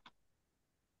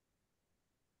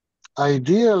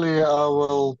 Ideally, I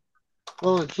will,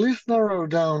 well, at least narrow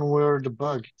down where the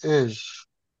bug is.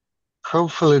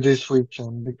 Hopefully this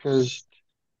weekend, because,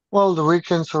 well, the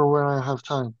weekends are when I have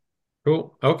time.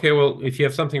 Cool. Okay, well, if you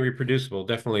have something reproducible,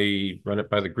 definitely run it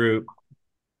by the group,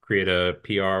 create a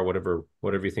PR, whatever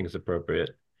you think is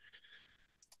appropriate.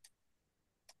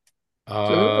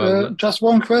 So just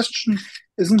one question: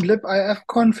 isn't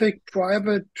libifconfig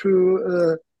private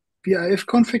to the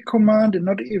ifconfig command and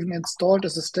not even installed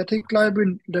as a static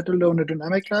library, let alone a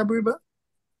dynamic library? But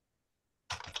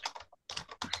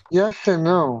Yes and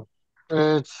no.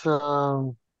 It's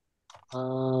um,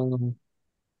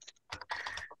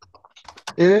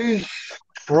 it is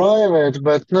private,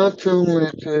 but not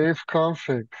only to if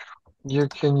config. You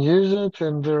can use it,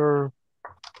 and there,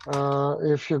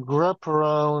 if you grab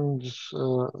around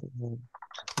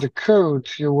the code,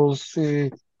 you will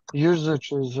see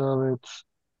usages of it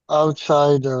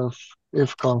outside of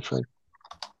if config.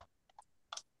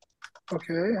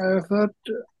 okay, I thought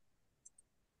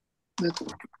that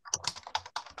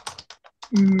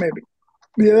maybe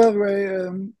the other way,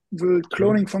 the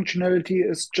cloning functionality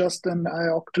is just an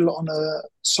ioctl on a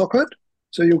socket.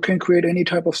 So you can create any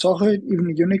type of socket, even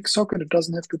a Unix socket. It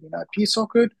doesn't have to be an IP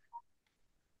socket.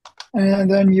 And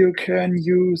then you can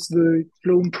use the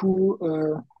clone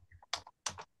tool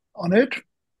on it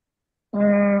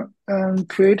and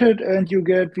create it, and you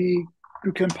get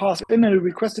you can pass in a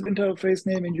requested interface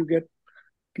name, and you get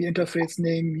the interface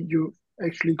name you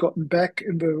actually gotten back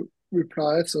in the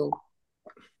reply. So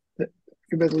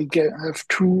you basically have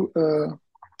two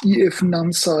if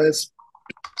none size,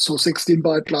 so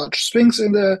 16-byte large strings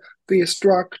in the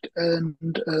struct, and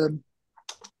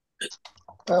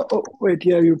oh wait,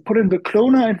 yeah, you put in the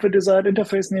cloner and the desired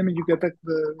interface name, and you get back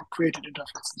the created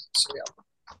interface name. So yeah.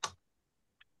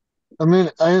 I mean,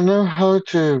 I know how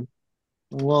to,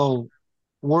 well,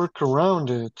 work around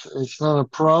it. It's not a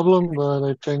problem, but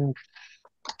I think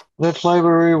that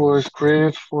library was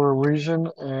created for a reason,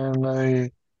 and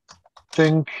I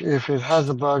think if it has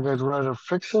a bug, I'd rather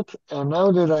fix it. And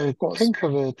now that I Of course. think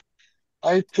of it,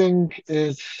 I think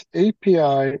its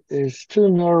API is too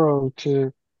narrow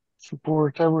to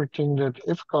support everything that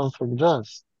ifconfig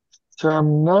does. So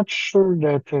I'm not sure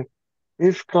that the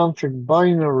ifconfig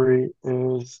binary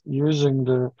is using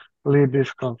the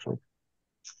libifconfig.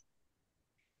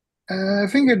 I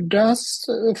think it does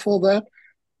for that.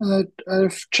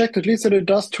 I've checked at least that it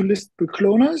does to list the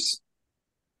cloners.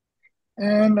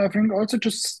 And I think also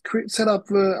to set up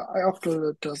the ioctl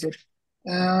that does it.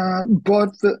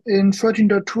 But in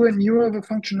 13.2 and newer, the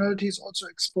functionality is also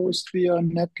exposed via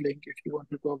netlink if you want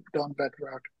to go down that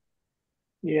route.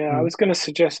 Yeah, I was going to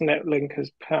suggest Netlink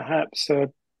as perhaps a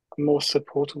a more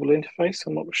supportable interface.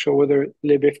 I'm not sure whether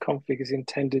libifconfig is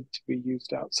intended to be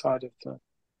used outside of the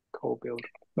core build.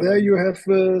 There you have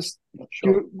not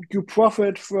sure. you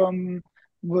profit from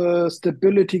the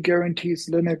stability guarantees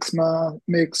Linux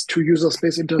makes to user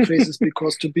space interfaces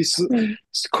because to be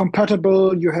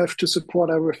compatible, you have to support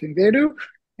everything they do,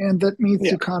 and that means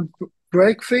Yeah. you can't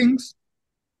break things.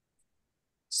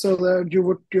 So that you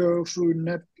would go through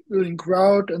netlink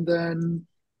route and then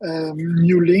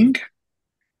new link.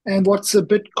 And what's a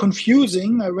bit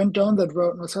confusing, I went down that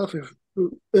route myself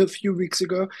a few weeks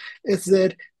ago, is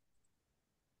that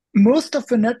most of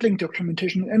the netlink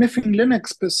documentation, anything Linux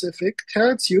specific,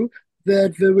 tells you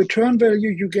that the return value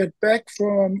you get back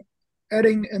from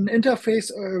adding an interface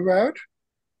or a route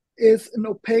is an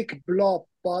opaque blob.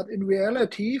 But in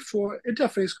reality, for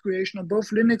interface creation on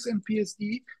both Linux and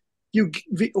BSD,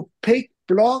 the opaque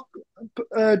blob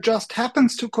just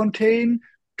happens to contain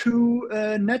two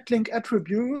netlink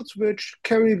attributes which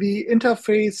carry the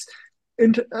interface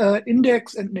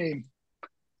index and name.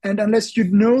 And unless you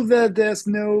know that, there's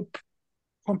no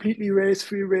completely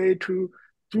race-free way to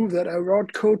do that. I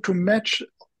wrote code to match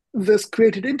this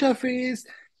created interface,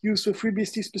 use the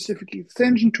FreeBSD specific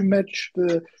extension to match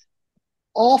the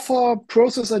author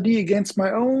process ID against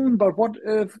my own. But what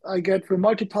if I get the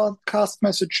multicast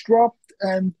message dropped?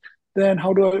 And then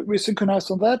how do I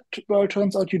resynchronize on that? Well, it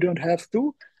turns out you don't have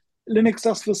to. Linux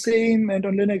does the same, and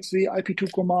on Linux, the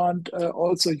IP2 command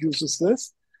also uses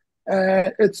this.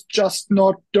 It's just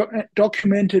not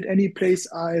documented any place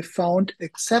I found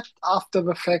except after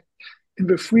the fact in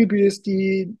the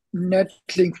FreeBSD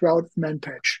netlink route man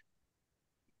patch.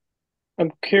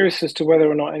 I'm curious as to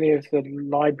whether or not any of the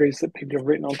libraries that people have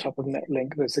written on top of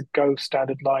Netlink, there's a Go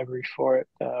standard library for it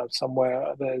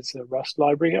somewhere. There's a Rust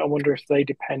library. I wonder if they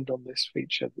depend on this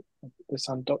feature, this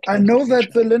undocumented I know feature.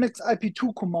 that the Linux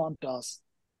IP2 command does.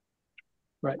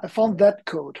 Right. I found that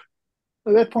code.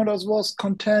 At that point, I was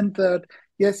content that,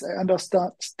 yes, I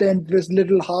understand this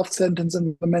little half sentence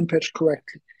in the man patch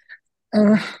correctly.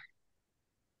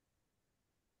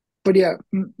 But yeah,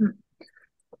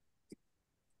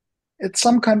 it's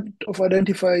some kind of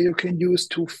identifier you can use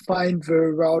to find the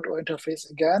route or interface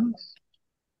again.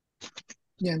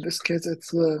 Yeah, in this case, it's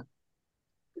the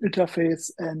interface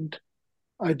and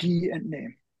ID and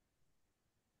name.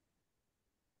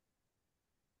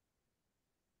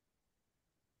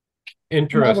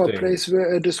 Interesting. Another place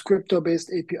where a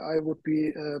descriptor-based API would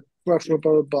be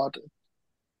preferable, but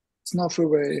it's not the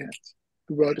way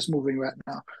the world is moving right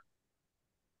now.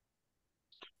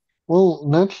 Well,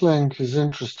 Netlink is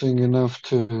interesting enough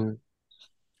to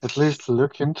at least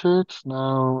look into it.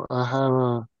 Now I have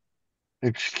a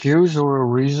excuse or a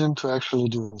reason to actually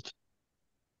do it.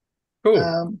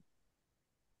 Cool.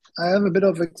 I have a bit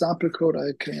of example code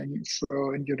I can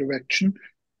throw in your direction,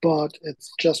 but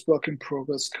it's just work in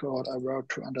progress code I wrote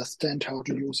to understand how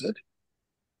to use it.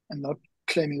 I'm not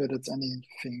claiming that it's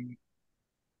anything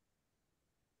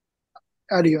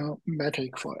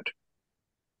idiomatic for it.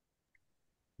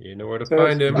 You know where to So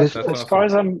find him. This, That's as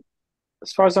awesome.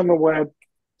 far as I'm aware,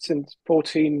 since before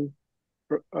 14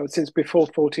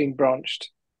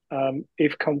 branched,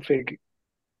 if config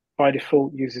by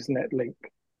default uses netlink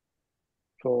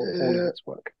for all of its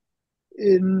work.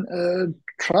 In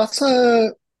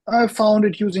Trasser, I found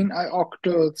it using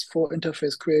ioctls for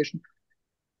interface creation.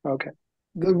 Okay.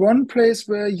 The one place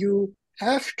where you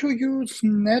have to use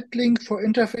netlink for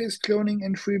interface cloning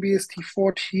in FreeBSD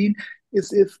 14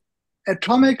 is if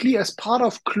atomically, as part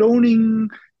of cloning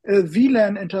a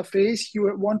VLAN interface,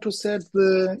 you want to set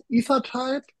the ether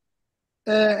type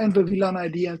and the VLAN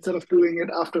ID instead of doing it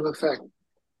after the fact.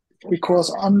 Because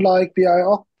unlike the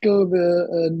ioctl,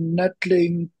 the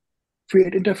netlink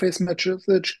create interface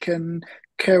message can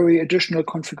carry additional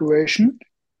configuration.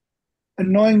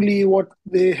 Annoyingly, what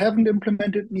they haven't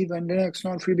implemented neither in Linux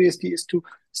nor in FreeBSD is to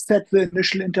set the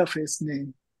initial interface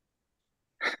name.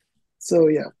 So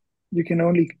yeah, you can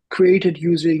only create it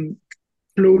using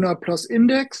cloner plus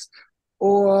index,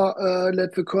 or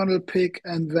let the kernel pick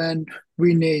and then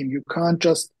rename. You can't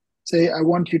just say, I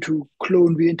want you to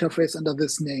clone the interface under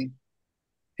this name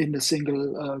in a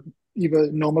single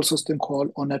either normal system call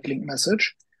or netlink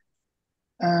message.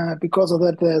 Because of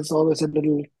that, there's always a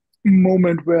little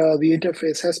moment where the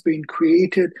interface has been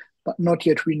created but not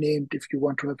yet renamed if you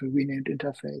want to have a renamed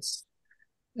interface.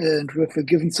 And with the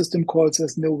given system calls,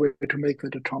 there's no way to make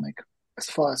that atomic, as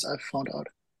far as I've found out.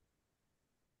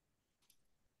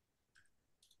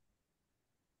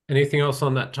 Anything else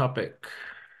on that topic?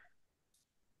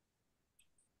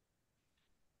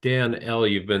 Dan L.,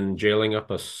 you've been jailing up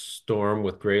a storm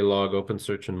with Graylog,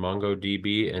 OpenSearch, and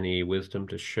MongoDB. Any wisdom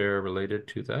to share related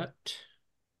to that?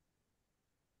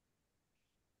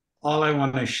 all I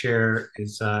want to share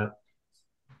is that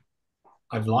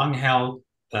I've long held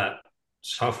that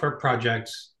software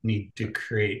projects need to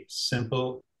create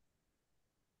simple,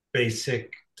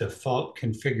 basic default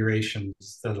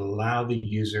configurations that allow the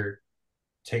user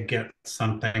to get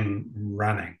something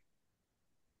running.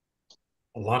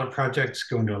 A lot of projects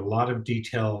go into a lot of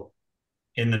detail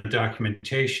in the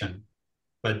documentation,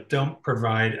 but don't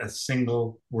provide a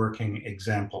single working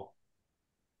example.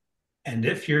 And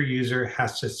if your user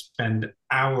has to spend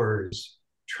hours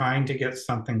trying to get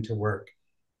something to work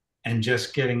and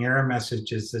just getting error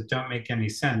messages that don't make any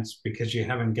sense because you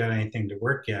haven't got anything to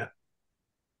work yet,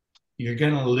 you're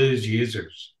going to lose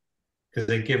users because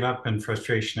they give up in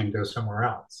frustration and go somewhere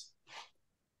else.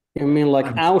 You mean like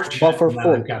I'm ouch, fortunate buffer that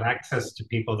full? I've got access to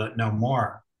people that know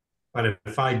more. But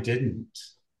if I didn't,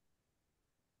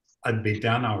 I'd be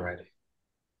done already.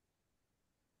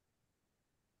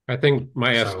 I think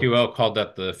my So, SQL called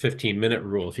that the 15-minute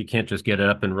rule. If you can't just get it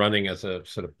up and running as a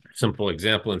sort of simple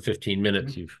example in 15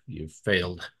 minutes, you've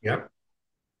failed. yep,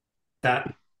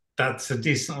 that's a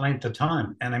decent length of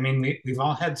time. And I mean, we've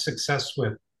all had success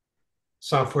with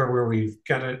software where we've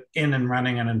got it in and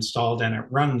running and installed, and it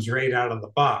runs right out of the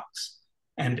box.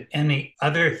 And any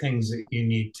other things that you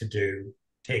need to do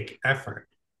take effort.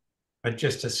 But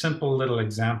just a simple little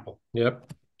example,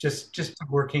 Yep. just a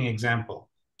working example.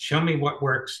 Show me what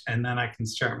works, and then I can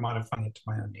start modifying it to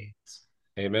my own needs.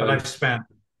 But Amen. I've spent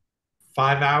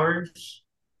 5 hours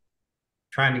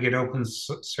trying to get open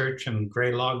search and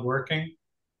Graylog working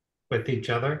with each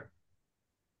other.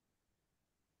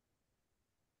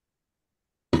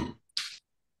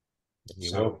 You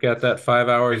So won't get that 5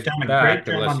 hours they've done a great back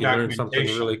job unless on you learn something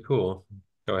documentation. really cool.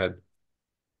 Go ahead.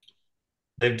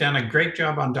 They've done a great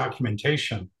job on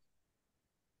documentation,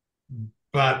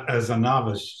 but as a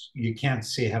novice, you can't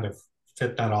see how to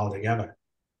fit that all together.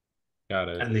 Got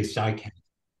it. At least I can.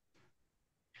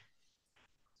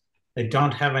 They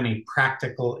don't have any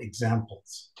practical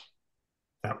examples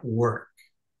that work.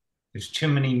 There's too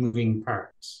many moving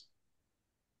parts.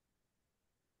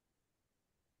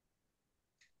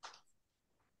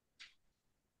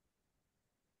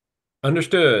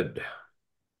 Understood.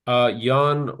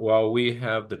 Jan, while we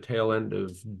have the tail end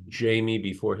of Jamie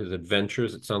before his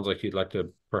adventures, it sounds like you'd like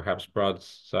to perhaps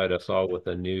broadside us all with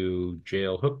a new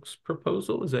jail hooks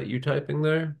proposal. Is that you typing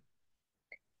there?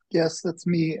 Yes, that's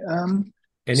me. So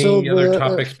Any other the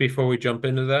topics before we jump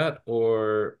into that,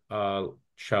 or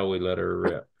shall we let her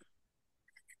rip?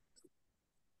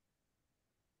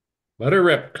 Let her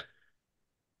rip.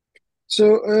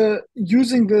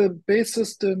 using the base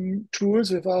system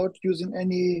tools without using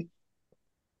any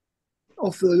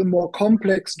of the more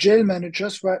complex jail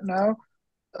managers right now,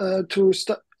 to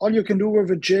start, all you can do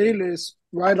with a jail is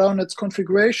write down its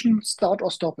configuration, start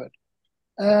or stop it.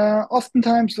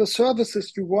 Oftentimes, the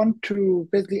services you want to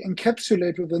basically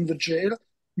encapsulate within the jail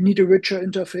need a richer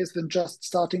interface than just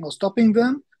starting or stopping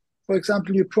them. For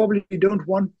example, you probably don't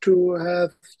want to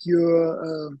have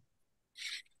your,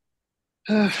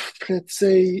 let's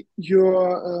say,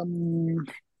 your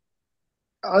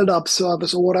LDAP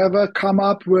service or whatever come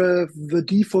up with the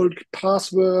default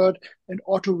password and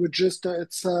auto register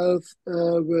itself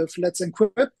with Let's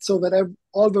Encrypt so that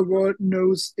all the world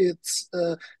knows its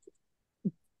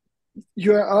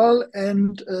URL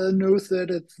and knows that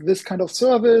it's this kind of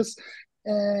service,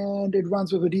 and it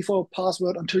runs with a default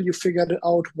password until you figured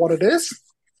out what it is.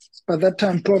 By that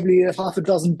time, probably half a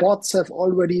dozen bots have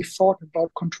already thought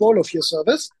about control of your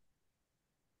service.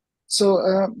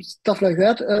 So stuff like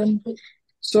that.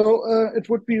 It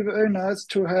would be very nice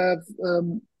to have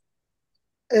an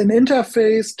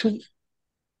interface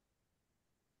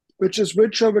which is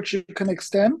richer, which you can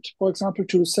extend, for example,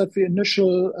 to set the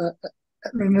initial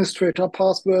administrator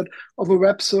password of a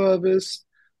web service,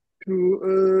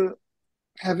 to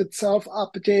have itself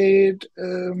update,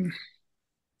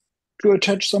 to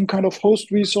attach some kind of host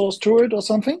resource to it or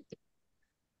something.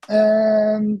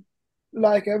 And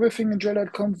like everything in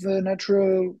jail.conf, the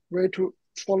natural way to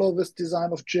follow this design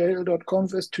of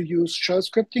jail.conf is to use shell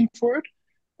scripting for it.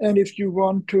 And if you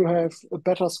want to have a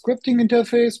better scripting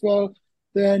interface, well,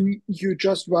 then you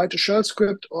just write a shell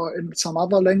script or in some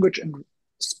other language and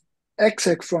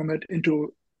exec from it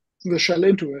into the shell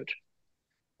into it.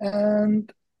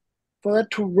 And for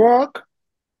that to work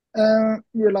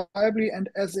reliably and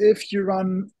as if you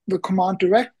run the command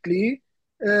directly,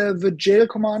 the jail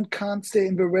command can't stay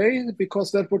in the way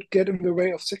because that would get in the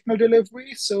way of signal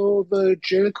delivery. So the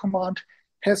jail command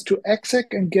has to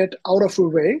exec and get out of the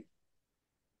way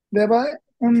thereby.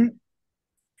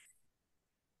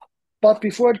 But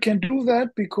before it can do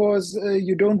that, because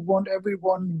you don't want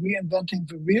everyone reinventing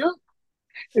the wheel,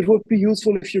 it would be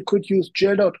useful if you could use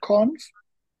jail.conf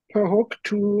per hook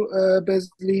to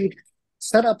basically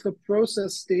set up the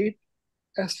process state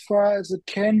as far as it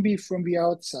can be from the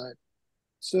outside.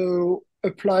 So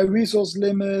apply resource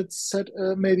limits, set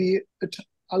maybe an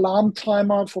alarm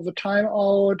timer for the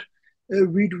timeout,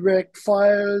 redirect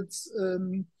files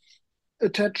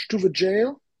attached to the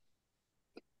jail,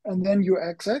 and then you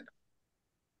exec.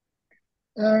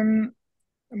 In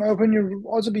my opinion, it would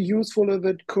also be useful if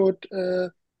it could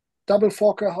double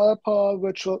fork a helper,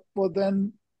 which will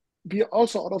then be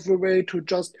also out of the way to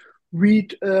just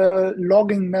read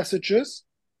logging messages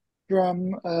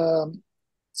from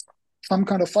some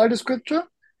kind of file descriptor.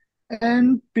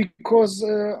 And because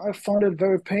I found it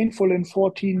very painful in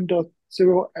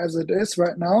 14.0 as it is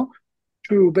right now,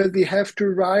 to basically have to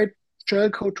write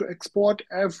shellcode to export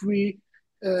every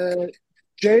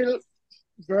jail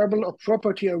variable or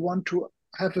property I want to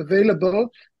have available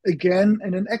again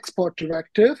in an export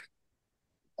directive.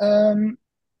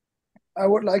 I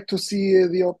would like to see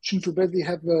the option to basically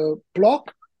have a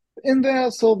block in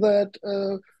there so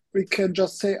that we can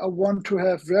just say, I want to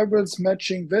have variables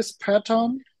matching this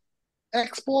pattern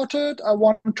exported. I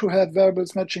want to have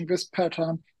variables matching this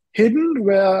pattern hidden,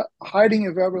 where hiding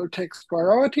a variable takes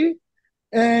priority.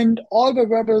 And all the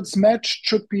variables matched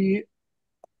should be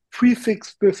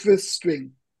prefixed with this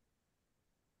string.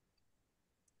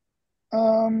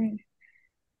 So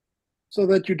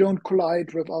that you don't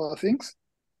collide with other things.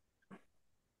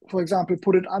 For example,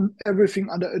 put it on everything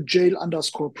under a jail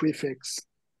underscore prefix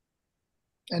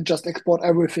and just export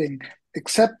everything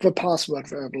except the password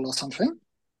variable or something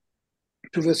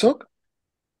to this hook.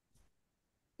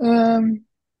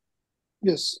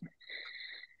 Yes.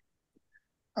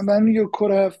 And then you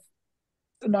could have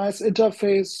a nice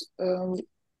interface,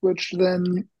 which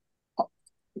then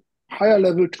higher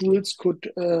level tools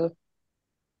could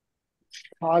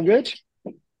target.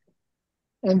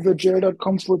 And the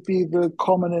jail.conf would be the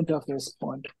common interface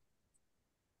point.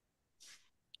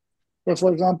 So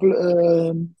for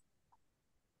example,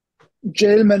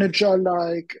 jail manager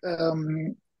like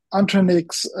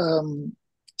Antonix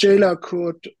jailer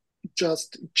could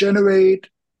just generate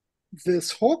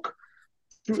this hook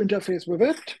to interface with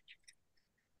it.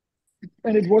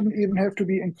 And it wouldn't even have to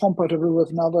be incompatible with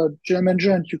another jail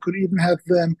manager, and you could even have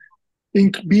them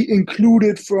be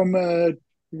included from a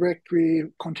directory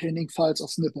containing files or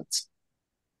snippets.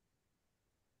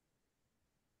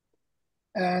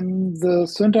 And the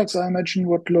syntax I imagine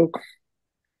would look,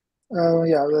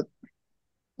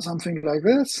 something like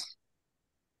this.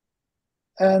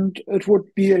 And it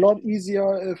would be a lot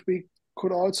easier if we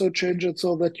could also change it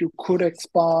so that you could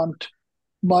expand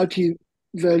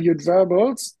multi-valued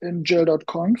variables in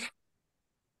jail.conf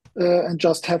and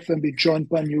just have them be joined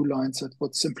by new lines. That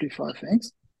would simplify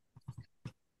things.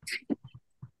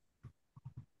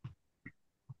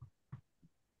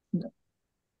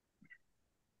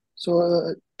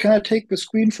 So can I take the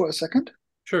screen for a second?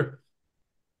 Sure.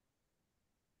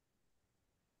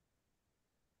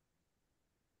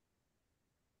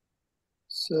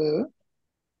 So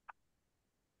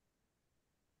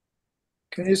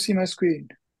can you see my screen?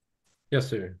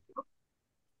 Yes, sir.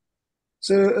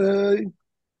 So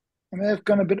I may have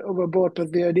gone a bit overboard,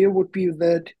 but the idea would be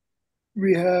that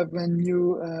we have a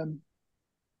new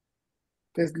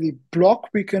basically block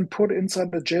we can put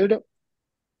inside the jail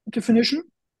definition.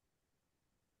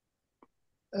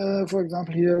 For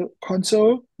example, here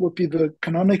console would be the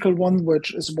canonical one,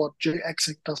 which is what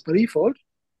JExec does by default.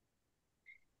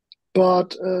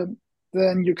 But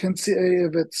then you can say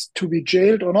if it's to be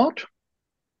jailed or not,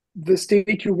 the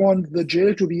state you want the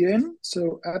jail to be in.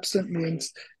 So absent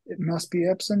means it must be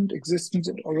absent. Existence,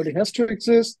 it already has to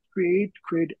exist. Create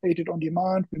it on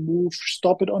demand. Remove,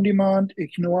 stop it on demand.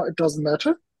 Ignore, it doesn't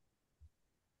matter.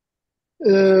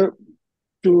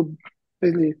 To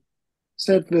basically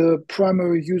set the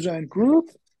primary user and group,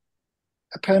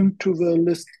 append to the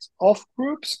list of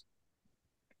groups,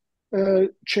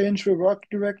 change the work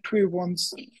directory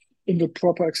once in the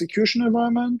proper execution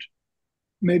environment,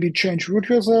 maybe change root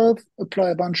yourself, apply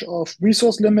a bunch of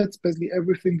resource limits, basically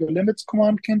everything the limits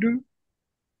command can do,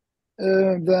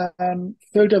 then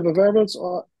filter the variables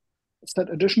or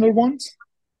set additional ones.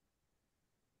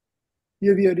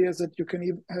 Here the idea is that you can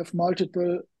even have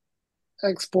multiple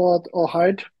export or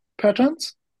hide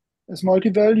patterns as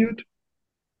multi-valued,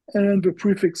 and the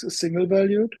prefix is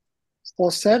single-valued.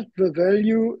 For set, the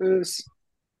value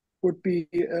would be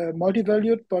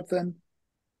multi-valued, but then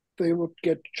they would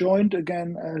get joined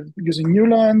again using new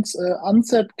lines.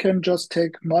 Unset can just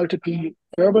take multiple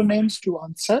variable names to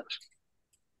unset.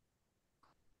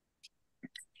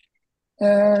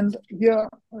 And here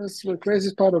is the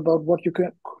craziest part about what you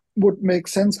would make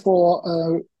sense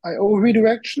for I/O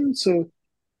redirection. So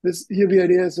here the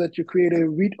idea is that you create a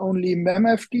read-only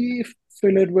memfd,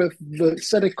 fill it with the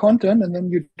static content, and then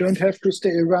you don't have to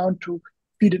stay around to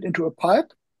feed it into a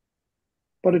pipe,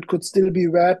 but it could still be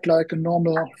read like a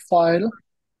normal file.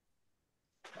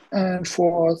 And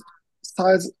for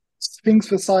strings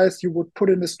for size, you would put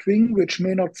in a string which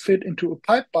may not fit into a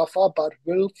pipe buffer, but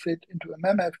will fit into a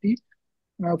memfd. In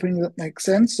my opinion, that makes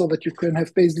sense, so that you can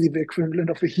have basically the equivalent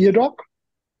of a here doc.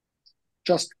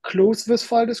 Just close this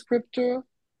file descriptor,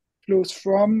 close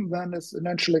from, then is an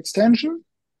initial extension,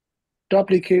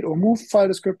 duplicate or move file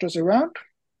descriptors around,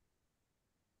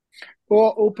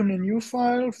 or open a new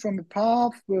file from a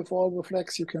path with all the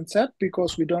flags you can set,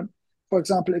 because we don't, for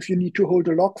example, if you need to hold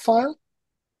a log file,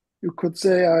 you could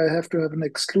say I have to have an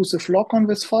exclusive lock on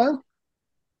this file,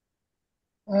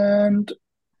 and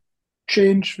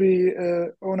change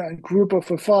the owner and group of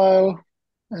the file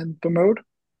and the mode.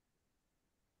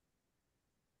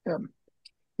 Yeah.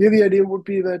 Here the idea would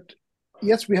be that,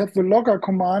 yes, we have the logger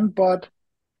command, but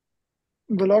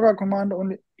the logger command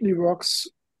only works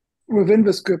within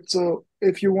the script. So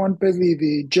if you want basically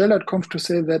the jail.conf to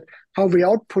say that how the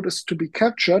output is to be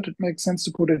captured, it makes sense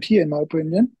to put it here, in my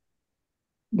opinion.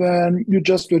 Then you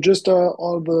just register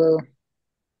all the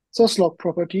source log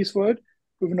properties for it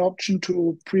with an option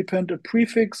to prepend a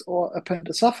prefix or append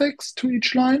a suffix to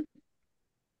each line.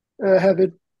 Have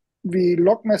it the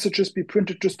log messages be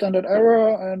printed to standard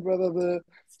error, and whether the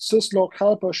syslog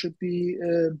helper should be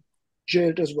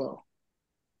jailed as well.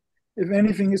 If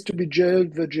anything is to be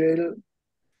jailed, the jail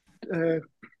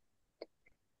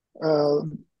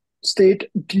state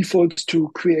defaults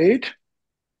to create.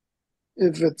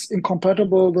 If it's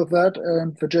incompatible with that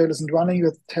and the jail isn't running,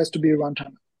 it has to be a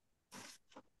runtime.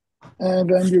 And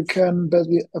then you can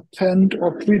basically append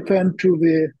or prepend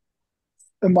to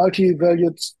a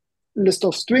multi-valued list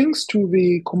of strings to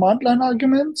the command line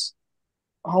arguments,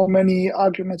 how many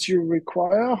arguments you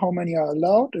require, how many are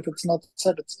allowed. If it's not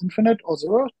set, it's infinite or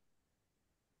zero.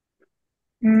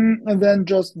 And then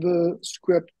just the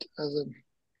script as a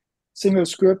single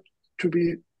script to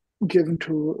be given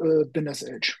to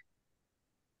binsh.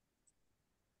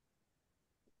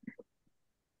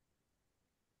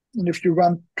 And if you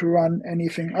want to run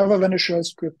anything other than a shell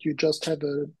script, you just have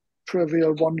a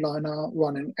trivial one-liner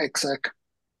running exec,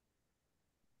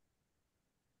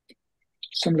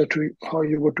 similar to how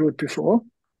you would do it before.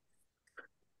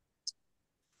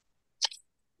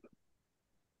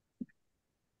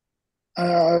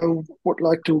 I would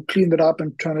like to clean that up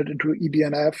and turn it into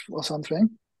eBNF or something.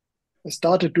 I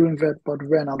started doing that, but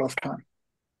ran out of time.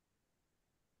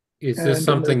 Is this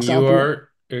something you are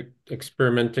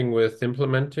experimenting with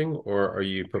implementing, or are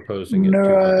you proposing it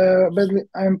to others? Basically,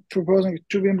 I'm proposing it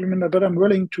to be implemented, but I'm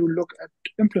willing to look at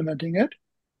implementing it.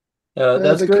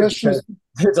 That's good.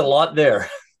 There's a lot there.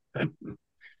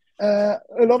 A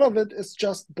lot of it is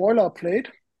just boilerplate.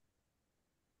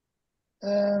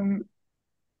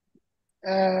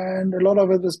 And a lot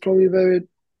of it is probably very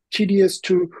tedious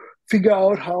to figure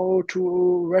out how to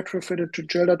retrofit it to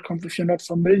jail.conf if you're not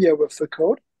familiar with the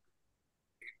code.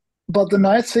 But the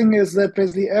nice thing is that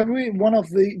basically every one of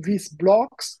these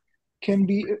blocks can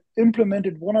be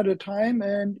implemented one at a time,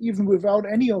 and even without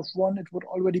any of one, it would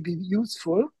already be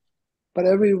useful. But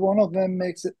every one of them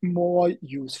makes it more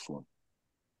useful.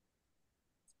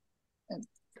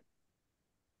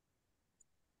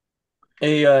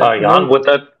 Jan, with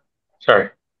that, sorry,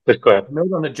 please go ahead.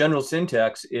 Note on the general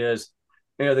syntax is,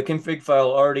 the config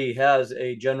file already has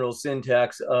a general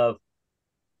syntax of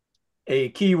a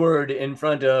keyword in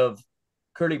front of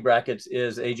curly brackets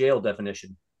is a jail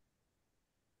definition.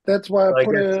 That's why I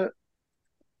put a.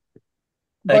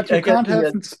 But you can't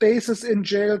have spaces in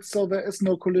jail, so there is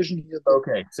no collision here.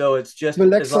 Okay, so it's just the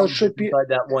Lexer should be inside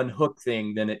that one hook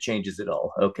thing, then it changes it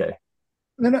all. Okay.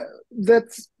 No,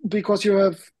 that's because you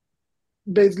have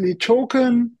basically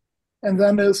token and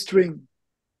then a string.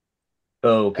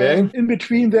 Okay. And in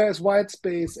between there is white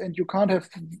space, and you can't have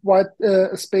white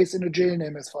space in a jail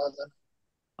name as far as that.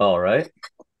 All right.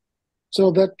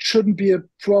 So that shouldn't be a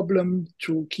problem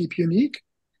to keep unique.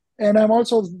 And I'm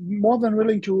also more than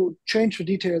willing to change the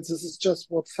details. This is just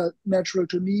what felt natural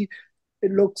to me.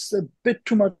 It looks a bit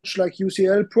too much like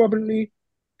UCL probably.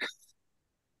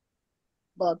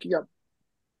 But yeah.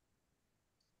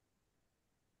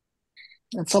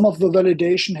 And some of the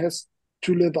validation has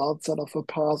to live outside of a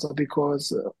parser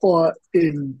because, or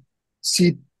in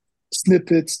seed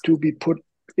snippets to be put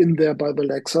in there by the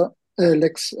Lex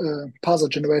parser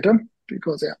generator,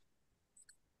 because yeah,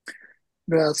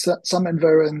 there are some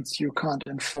invariants you can't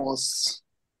enforce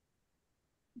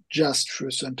just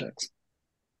through syntax.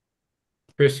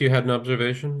 Chris, you had an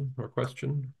observation or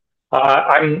question?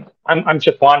 I'm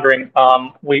just wondering.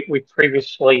 We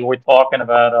previously were talking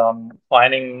about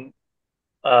finding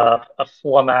a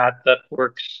format that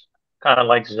works kind of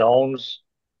like zones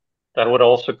that would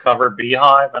also cover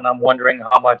Beehive, and I'm wondering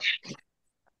how much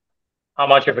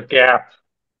of a gap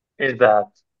is that?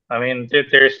 I mean,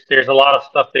 there's a lot of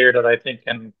stuff there that I think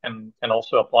can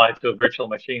also apply to a virtual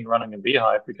machine running in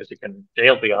Beehive because you can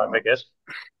jail Beehive, I guess.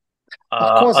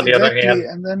 Of course, On the other exactly.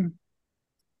 hand, And then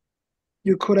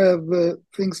you could have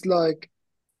things like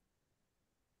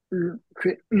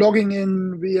logging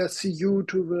in via CU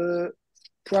to the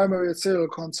primary serial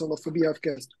console of the Beehive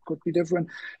guest. Could be different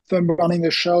from running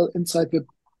a shell inside the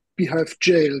Beehive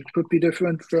jail. It could be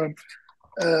different from,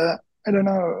 I don't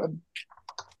know,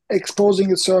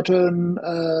 exposing a certain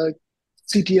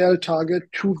CTL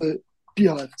target to the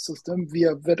Beehive system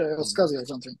via VET or SCSI or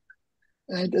something.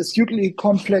 And as hugely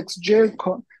complex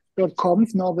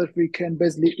jail.coms, now that we can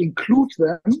basically include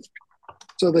them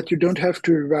so that you don't have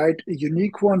to write a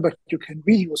unique one, but you can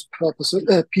reuse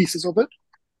pieces of it.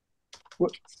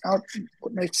 What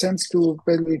makes sense to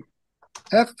basically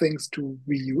have things to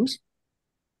reuse.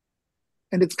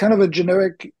 And it's kind of a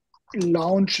generic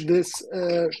launch this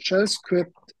shell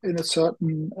script in a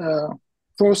certain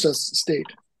process state.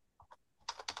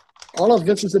 All of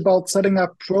this is about setting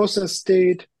up process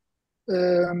state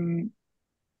in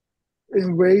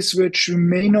ways which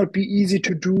may not be easy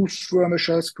to do from a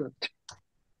shell script.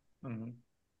 Mhm.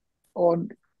 Or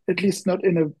at least not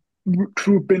in a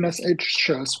true bin-sh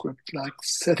shell script, like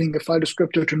setting a file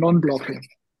descriptor to non-blocking.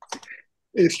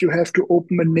 If you have to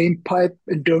open a name pipe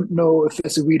and don't know if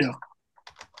there's a reader.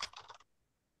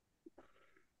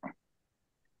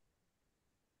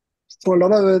 For a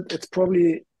lot of it, it's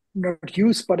probably not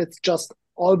used, but it's just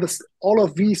all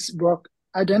of these work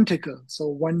identical. So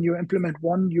when you implement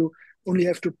one, you only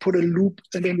have to put a loop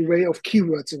and an array of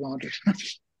keywords around it.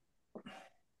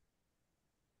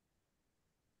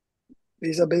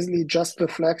 These are basically just the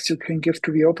flags you can give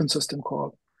to the open system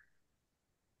call.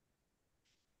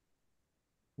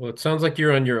 Well, it sounds like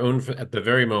you're on your own at the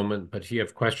very moment, but if you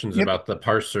have questions Yep. about the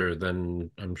parser, then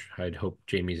I'd hope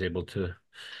Jamie's able to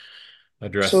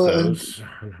address So those.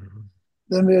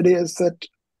 then the idea is that,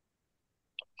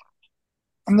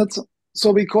 and that's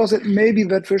so because it may be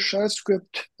that this shell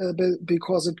script,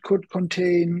 because it could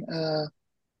contain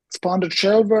expanded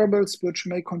shell variables, which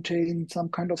may contain some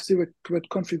kind of secret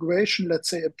configuration. Let's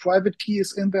say a private key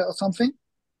is in there or something.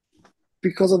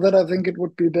 Because of that, I think it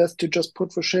would be best to just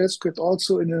put the shell script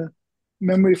also in a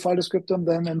memory file descriptor and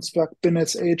then instruct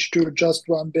bin.sh to just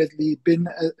run basically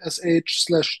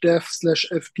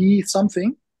bin.sh/def/fd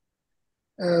something.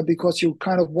 Because you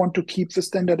kind of want to keep the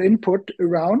standard input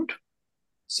around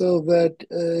so that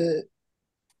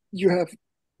you have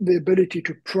the ability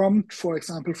to prompt, for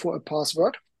example, for a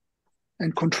password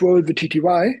and control the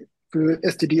TTY, the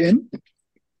stdin.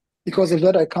 Because of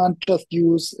that, I can't just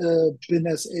use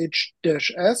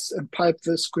bin.sh-s and pipe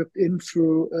the script in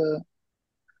through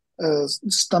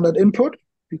standard input,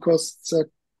 because that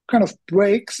kind of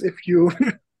breaks if you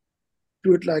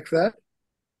do it like that.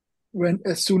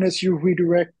 As soon as you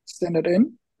redirect standard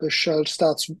in, the shell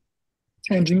starts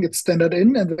changing its standard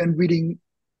in and then reading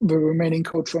the remaining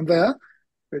code from there,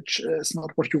 which is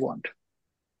not what you want.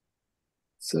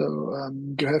 So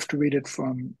you have to read it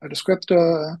from a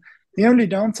descriptor. The only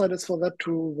downside is for that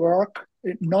to work,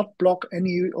 it not block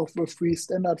any of the three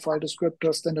standard file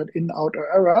descriptors, standard in, out,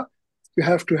 or error. You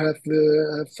have to have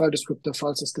the file descriptor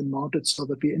file system mounted so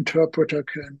that the interpreter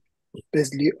can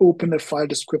basically open a file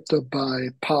descriptor by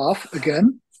path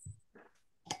again.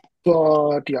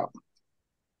 But yeah,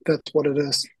 that's what it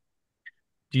is.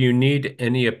 Do you need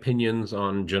any opinions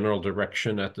on general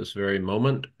direction at this very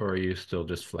moment, or are you still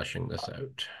just fleshing this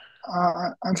out?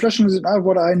 I'm fleshing this out.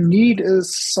 What I need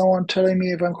is someone telling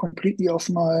me if I'm completely off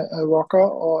my rocker,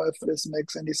 or if this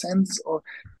makes any sense, or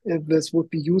if this would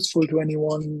be useful to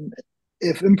anyone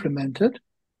if implemented.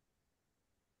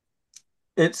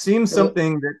 It seems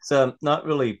something that's not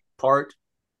really part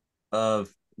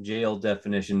of jail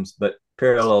definitions, but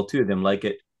parallel to them. Like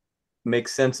it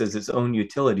makes sense as its own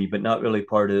utility, but not really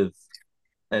part of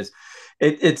as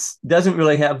it doesn't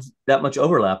really have that much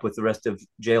overlap with the rest of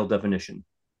jail definition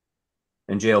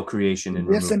and jail creation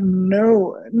and yes removal. and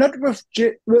no, not with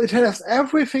jail. It has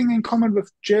everything in common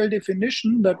with jail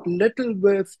definition, but little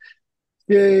with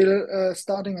jail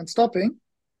starting and stopping.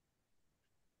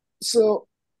 So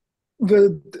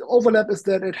the overlap is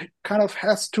that it kind of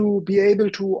has to be able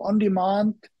to on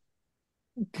demand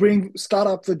start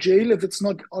up the jail if it's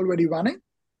not already running.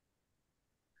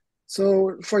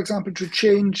 So, for example, to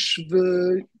change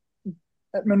the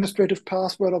administrative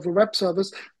password of a web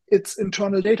service, its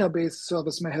internal database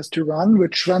service may has to run,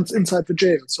 which runs inside the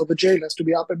jail. So the jail has to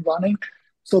be up and running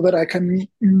so that I can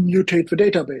mutate the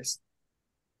database.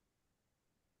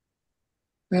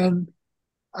 And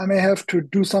I may have to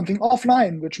do something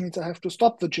offline, which means I have to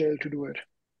stop the jail to do it.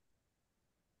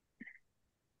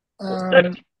 Does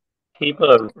that keep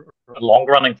a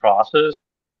long-running process,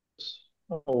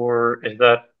 or is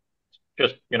that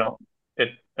just, it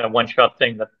a one-shot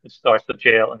thing that it starts the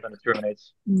jail and then it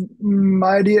terminates?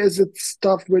 My idea is it's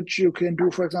stuff which you can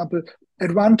do, for example, at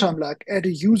runtime, like add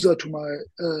a user to my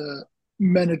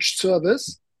managed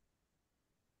service,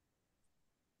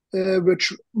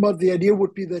 but the idea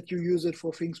would be that you use it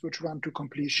for things which run to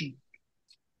completion.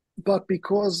 But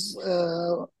because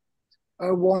I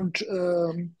want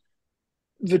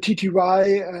the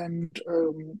TTY and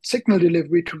signal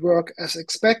delivery to work as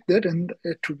expected and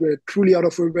to be truly out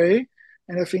of the way,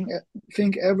 and I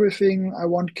think everything I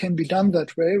want can be done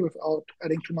that way without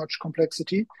adding too much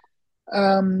complexity.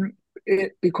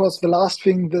 Because the last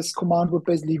thing this command would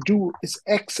basically do is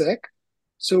exec,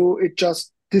 so it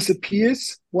just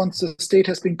disappears once the state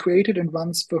has been created and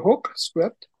runs the hook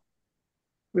script,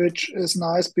 which is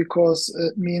nice because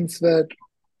it means that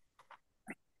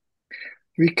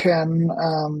we can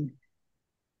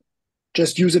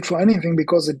just use it for anything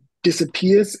because it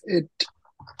disappears. It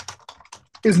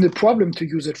isn't a problem to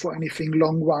use it for anything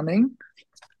long running,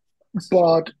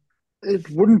 but it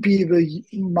wouldn't be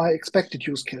my expected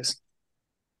use case.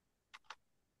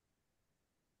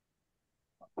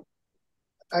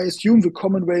 I assume the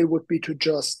common way would be to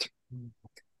just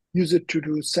use it to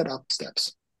do setup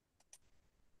steps.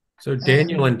 So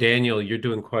Daniel and Daniel, you're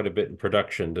doing quite a bit in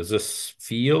production. Does this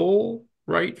feel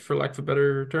right, for lack of a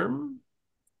better term?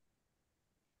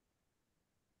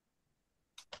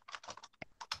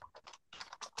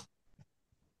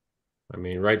 I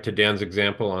mean, right to Dan's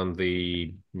example on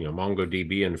the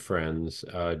MongoDB and friends,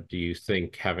 do you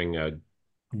think having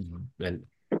an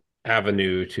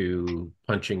avenue to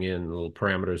punching in little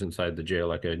parameters inside the jail,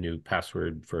 like a new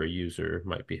password for a user,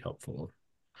 might be helpful?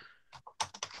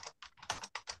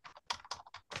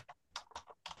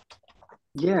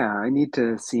 Yeah, I need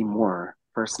to see more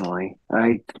personally.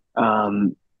 I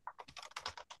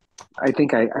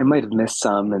think I might have missed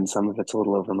some, and some of it's a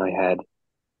little over my head.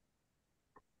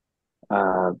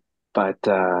 But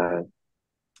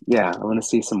yeah, I want to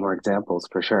see some more examples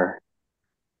for sure.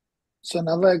 So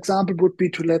another example would be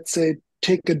to, let's say,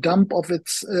 take a dump of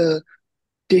its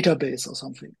database or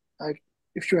something. Like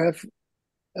if you have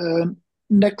a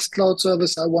Nextcloud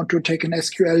service, I want to take an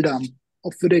SQL dump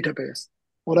of the database,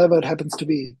 whatever it happens to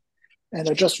be. And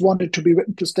I just want it to be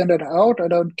written to standard out. I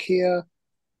don't care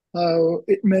how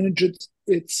it manages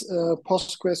its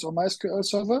Postgres or MySQL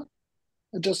server.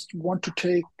 I just want to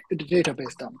take the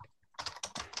database dump.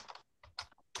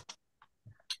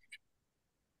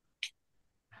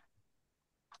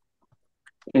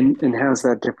 And how's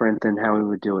that different than how we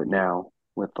would do it now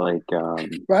with like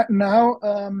right now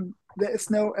there is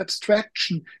no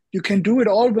abstraction. You can do it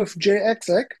all with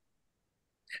JExec,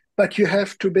 but you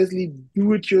have to basically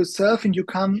do it yourself and you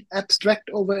can't abstract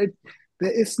over it.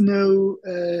 There is no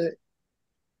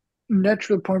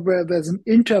natural point where there's an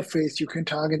interface you can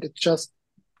target. It's just,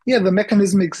 yeah, the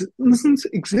mechanism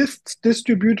exists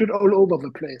distributed all over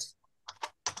the place.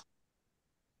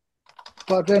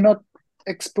 But they're not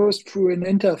exposed through an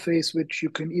interface which you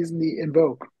can easily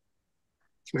invoke.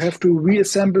 You have to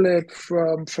reassemble it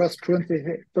from first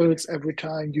principles every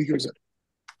time you use it.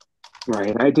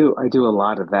 right? I do a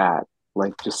lot of that,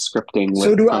 like just scripting So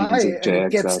with do tons I, of and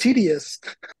it gets JExec. tedious.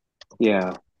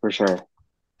 Yeah, for sure.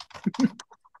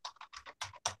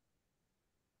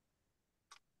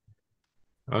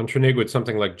 On Trinig, would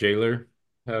something like Jailer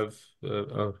have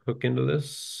a hook into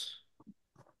this?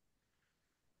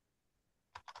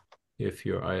 If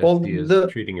your Well, ISP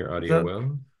is treating your audio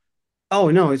well? oh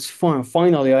no, it's fine.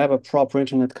 Finally, I have a proper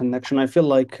internet connection. I feel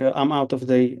like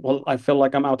I feel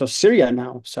like I'm out of Syria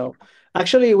now. So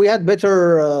actually, we had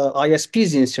better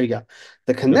ISPs in Syria.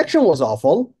 The connection was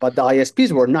awful, but the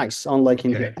ISPs were nice, unlike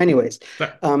in here. Anyways,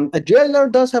 a jailer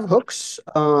does have hooks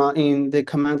in the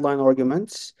command line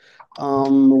arguments,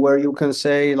 where you can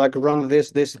say like run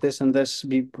this, and this,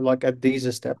 be like at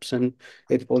these steps, and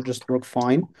it will just work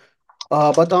fine.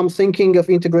 But I'm thinking of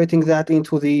integrating that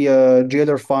into the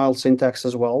jailer file syntax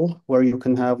as well, where you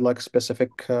can have like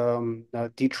specific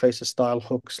dtrace style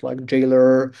hooks like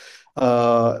jailer,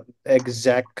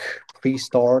 exec,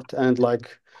 pre-start, and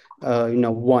like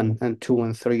 1 and 2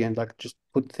 and 3, and like just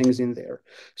put things in there.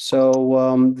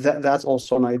 So that's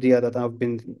also an idea that I've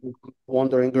been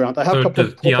wandering around. I have a couple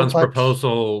does of Jan's prototypes.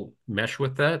 proposal mesh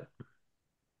with that?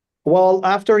 Well,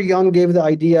 after Jan gave the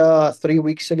idea 3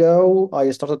 weeks ago,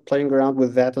 I started playing around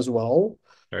with that as well.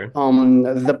 Okay.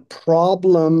 The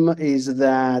problem is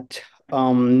that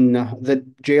the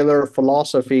jailer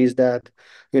philosophy is that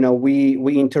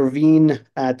we intervene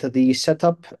at the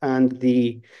setup and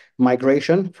the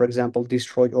migration, for example,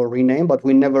 destroy or rename, but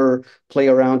we never play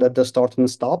around at the start and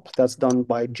stop. That's done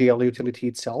by jail utility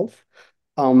itself.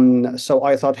 So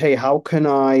I thought, hey, how can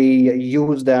I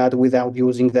use that without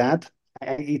using that?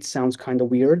 It sounds kind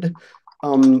of weird.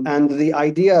 And the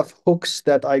idea of hooks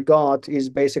that I got is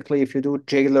basically if you do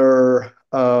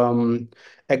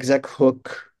exec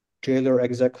hook, jailer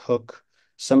exec hook,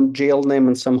 some jail name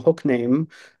and some hook name,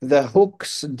 the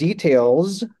hook's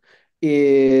details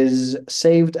is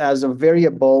saved as a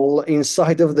variable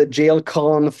inside of the jail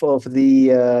conf of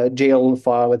the jail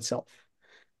file itself,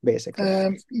 basically.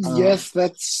 Yes,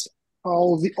 that's how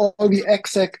all the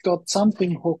exec dot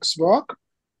something hooks work.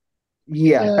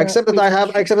 Yeah, except that If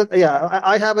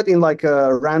I have it in like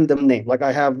a random name. Like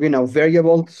I have,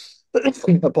 variable,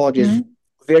 apologies, Mhm.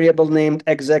 variable named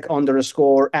exec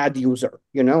underscore add user,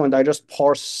 and I just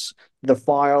parse the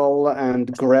file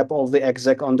and grab all the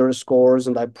exec underscores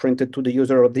and I print it to the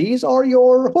user. These are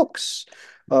your hooks.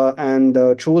 And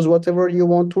choose whatever you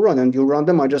want to run, and you run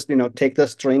them. I just, take the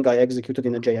string, I execute it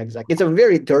in a JExec. It's a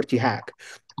very dirty hack,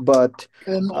 but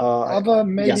other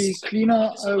maybe yes.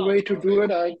 cleaner way to do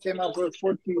it, I came up with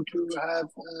would be to have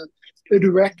a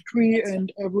directory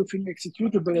and everything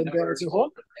executable, and there is a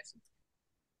hook.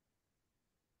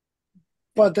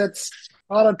 But that's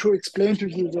harder to explain to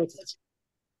users.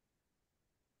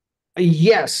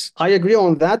 Yes, I agree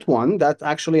on that one. That's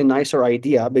actually a nicer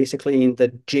idea. Basically, in the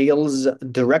jail's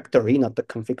directory, not the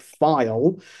config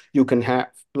file, you can have,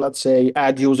 let's say,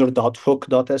 add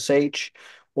user.hook.sh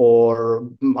or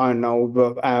I don't know,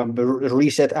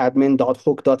 reset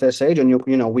admin.hook.sh,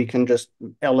 and we can just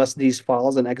ls these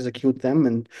files and execute them,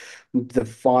 and the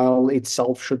file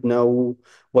itself should know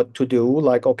what to do.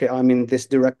 Like, okay, I'm in this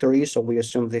directory, so we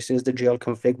assume this is the jail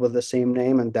config with the same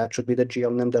name, and that should be the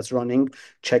jail name that's running.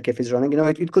 Check if it's running.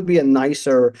 It could be a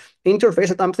nicer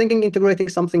interface. I'm thinking integrating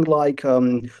something like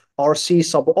RC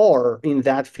sub R in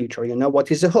that feature. What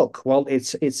is a hook? Well,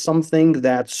 it's something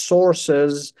that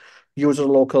sources user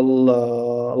local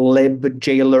lib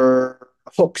jailer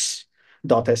hooks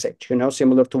 .sh,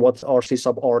 similar to what RC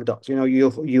sub R does.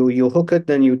 You hook it,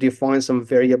 then you define some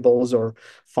variables or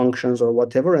functions or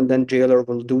whatever, and then jailer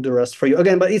will do the rest for you.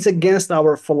 Again, but it's against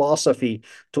our philosophy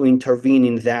to intervene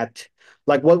in that.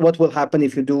 Like what will happen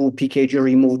if you do pkg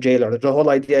remove jailer? The whole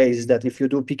idea is that if you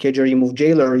do pkg remove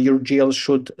jailer, your jail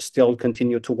should still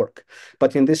continue to work.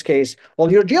 But in this case,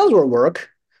 all your jails will work,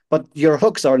 but your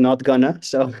hooks are not gonna.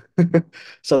 So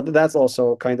so that's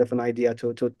also kind of an idea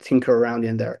to tinker around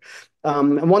in there.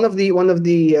 One of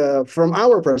the from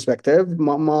our perspective,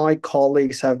 my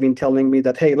colleagues have been telling me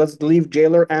that, hey, let's leave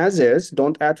jailer as is,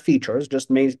 don't add features, just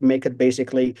make it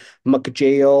basically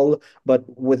mcjail, but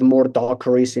with more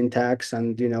dockery syntax,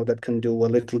 and that can do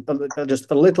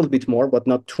just a little bit more, but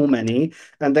not too many,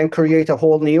 and then create a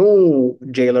whole new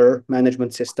jailer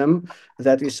management system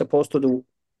that is supposed to do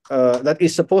that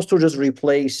is supposed to just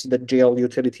replace the jail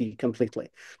utility completely.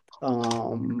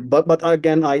 But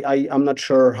again, I'm not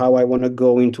sure how I want to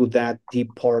go into that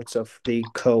deep parts of the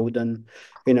code and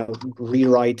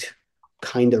rewrite,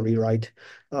 kind of rewrite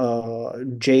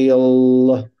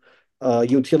jail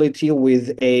utility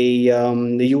with a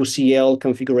UCL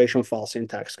configuration file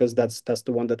syntax, because that's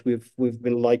the one that we've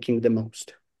been liking the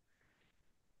most.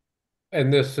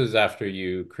 And this is after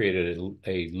you created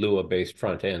a Lua-based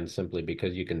front end simply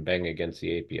because you can bang against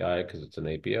the API because it's an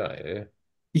API. Eh?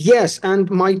 Yes, and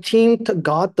my team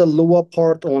got the Lua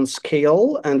part on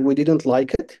scale, and we didn't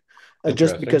like it,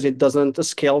 just because Interesting. it doesn't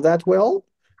scale that well.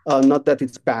 Not that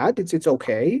it's bad, it's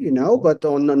okay, but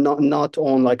not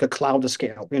on like a cloud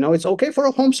scale. It's okay for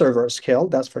a home server scale,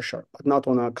 that's for sure, but not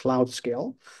on a cloud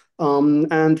scale.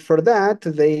 And for that,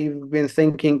 they've been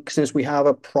thinking, since we have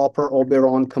a proper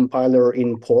Oberon compiler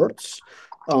in ports,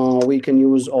 we can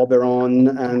use Oberon,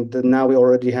 and now we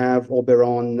already have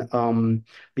Oberon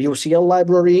UCL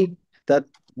library that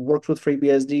works with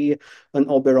FreeBSD, an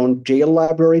Oberon jail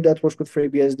library that works with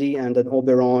FreeBSD, and an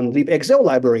Oberon libxl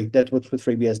library that works with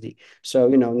FreeBSD. So,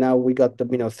 now we got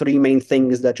the, three main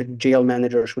things that a jail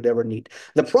manager should ever need.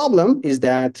 The problem is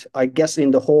that I guess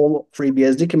in the whole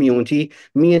FreeBSD community,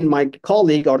 me and my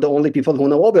colleague are the only people who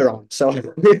know Oberon. So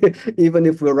even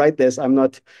if we write this, I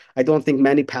don't think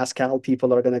many Pascal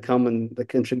people are going to come and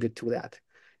contribute to that,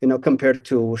 compared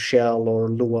to Shell or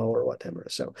Lua or whatever.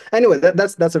 So anyway,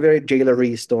 that's a very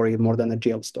jailery story more than a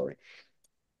jail story.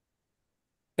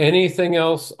 Anything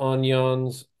else on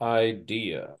Jan's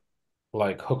idea?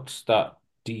 like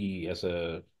hooks.d as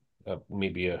a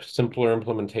maybe a simpler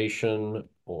implementation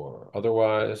or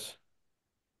otherwise?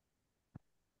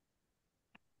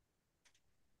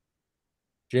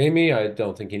 Jamie, I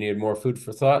don't think you needed more food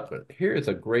for thought, but here's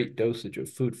a great dosage of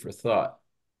food for thought.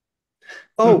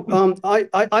 Oh,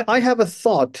 I have a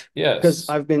thought because Yes,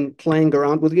 I've been playing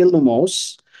around with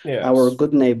Illumos, our yes.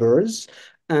 good neighbors,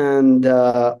 and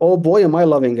oh boy, am I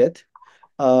loving it.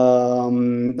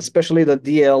 Especially the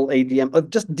DLADM,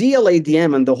 just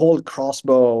DLADM and the whole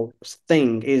crossbow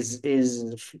thing is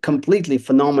completely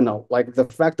phenomenal. Like the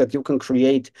fact that you can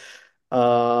create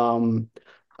um,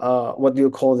 what do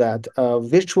you call that?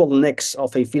 Virtual nicks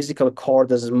of a physical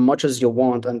card as much as you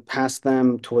want and pass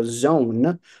them to a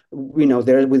zone,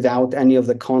 there without any of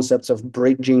the concepts of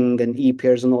bridging and e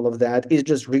pairs and all of that is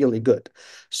just really good.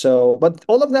 So, but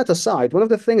all of that aside, one of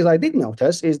the things I did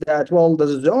notice is that, well,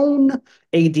 the zone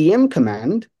ADM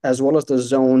command, as well as the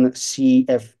zone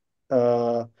CF.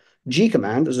 G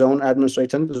command, zone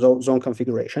administration, zone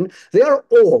configuration, they are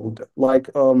old, like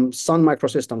Sun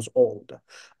Microsystems old.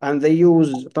 And they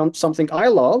use something I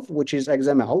love, which is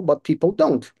XML, but people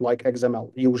don't like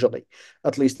XML usually,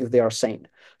 at least if they are sane.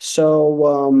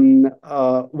 So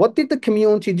what did the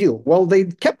community do? Well, they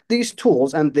kept these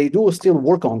tools and they do still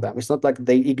work on them. It's not like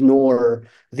they ignore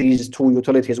these two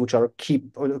utilities, which are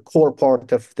core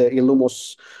part of the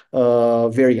Illumos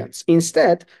variants.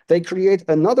 Instead, they create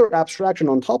another abstraction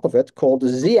on top of it called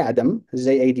ZADM,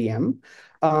 ZADM,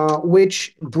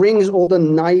 which brings all the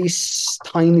nice,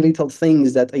 tiny little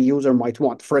things that a user might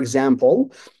want. For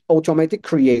example, automatic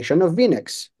creation of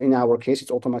VNix. In our case,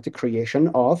 it's automatic creation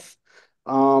of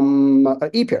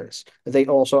e-pairs. They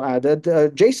also added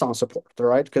JSON support,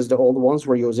 right? Because the old ones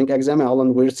were using XML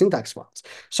and weird syntax files.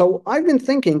 So I've been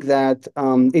thinking that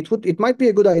it might be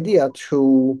a good idea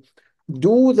to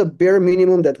do the bare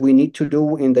minimum that we need to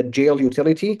do in the jail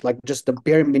utility, like just the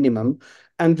bare minimum,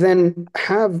 and then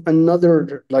have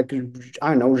another, like,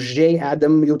 I don't know,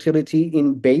 JADM utility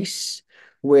in base,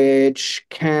 which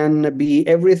can be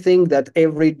everything that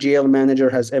every jail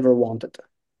manager has ever wanted.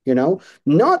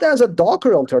 Not as a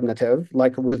Docker alternative,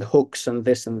 like with hooks and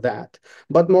this and that,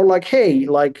 but more like, hey,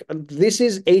 like this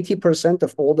is 80%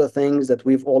 of all the things that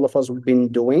all of us been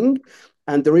doing.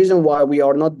 And the reason why we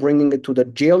are not bringing it to the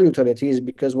jail utility is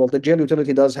because, well, the jail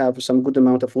utility does have some good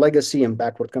amount of legacy and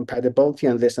backward compatibility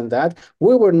and this and that.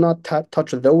 We will not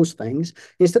touch those things.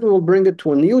 Instead, we will bring it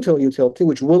to a new utility,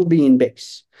 which will be in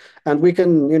base. And we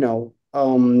can,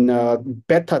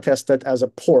 beta test it as a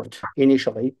port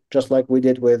initially, just like we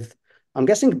did with, I'm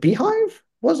guessing Beehive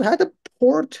had a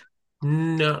port.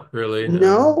 Not really,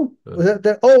 no. No,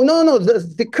 oh no,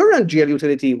 the current GL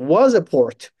utility was a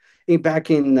port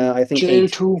back in I think Jail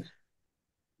 8. 2.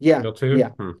 Yeah, L2?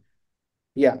 yeah,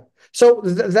 yeah. So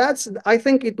I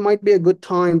think it might be a good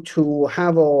time to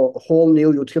have a whole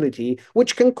new utility,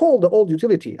 which can call the old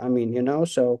utility. I mean,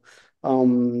 so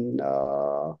um,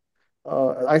 uh,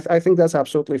 I think that's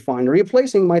absolutely fine.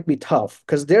 Replacing might be tough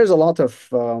because there's a lot of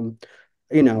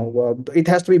it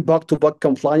has to be bug to bug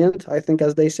compliant, I think,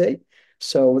 as they say.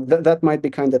 So that might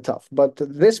be kind of tough. But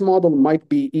this model might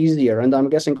be easier, and I'm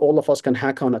guessing all of us can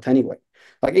hack on it anyway.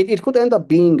 Like it could end up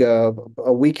being a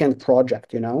weekend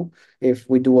project, if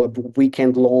we do a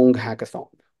weekend long hackathon.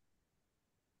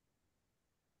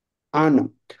 I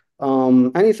don't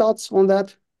know. Any thoughts on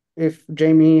that? If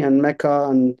Jamie and Mecca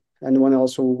and anyone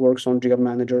else who works on GL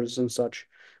managers and such.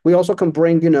 We also can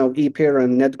bring, ePair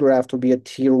and NetGraph to be a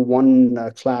tier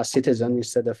one class citizen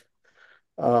instead of,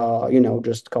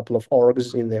 just a couple of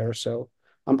orgs in there. So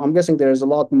I'm guessing there's a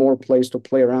lot more place to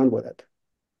play around with it.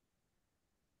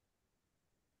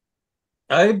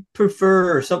 I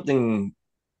prefer something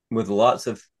with lots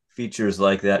of features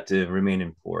like that to remain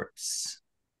in ports.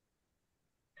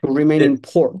 To remain in It,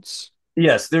 ports.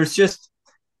 yes, there's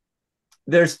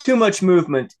too much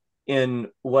movement in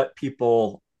what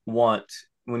people want.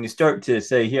 When you start to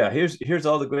say, yeah, here's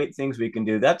all the great things we can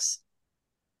do, that's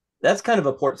kind of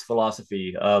a ports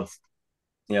philosophy of,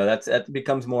 that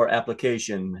becomes more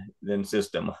application than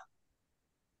system.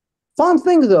 Fun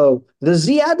thing though, the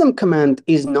zaddm command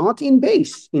is not in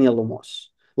base in Illumos.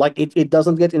 Like it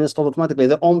doesn't get installed automatically.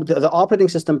 The operating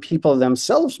system people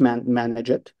themselves manage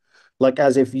it, like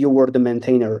as if you were the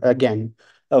maintainer again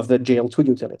of the jail2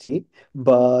 utility.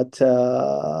 But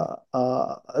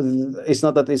it's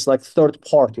not that it's like third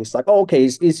party. It's like, oh, okay,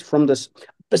 it's from this,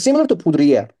 similar to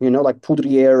Poudriere, like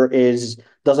Poudriere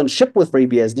doesn't ship with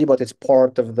FreeBSD, but it's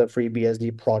part of the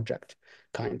FreeBSD project,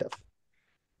 kind of.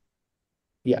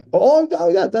 Yeah. Oh,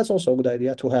 yeah, that's also a good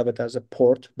idea to have it as a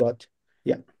port, but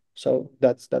yeah. So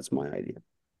that's my idea.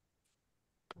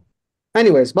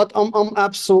 Anyways, but I'm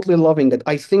absolutely loving it.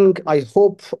 I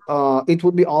hope it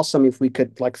would be awesome if we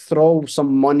could like throw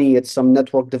some money at some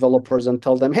network developers and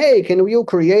tell them, hey, can you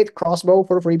create crossbow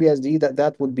for FreeBSD?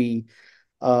 That would be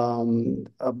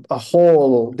a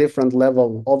whole different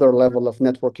level, other level of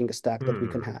networking stack that we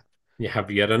can have. You have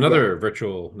yet Yeah. another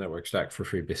virtual network stack for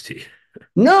FreeBSD.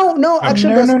 No, Oh,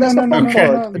 actually No, no, no, that's the no, no, fun no, no, okay.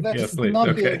 part. no. Yes, That's please. not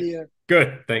the Okay. idea.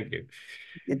 Good. Thank you.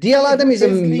 It DLADM would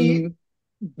basically is a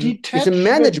detach the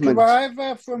management.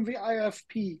 driver from the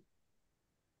IFP.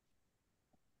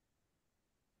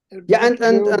 It Yeah, would go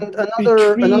and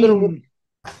another. between.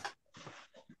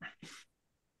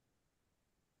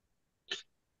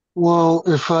 Well,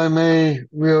 if I may,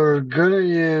 we're gonna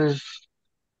use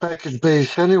package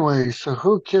base anyway, so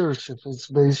who cares if it's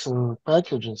based on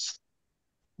packages?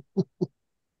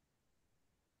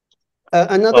 Well,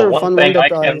 Another one fun one thing I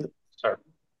that can, sorry.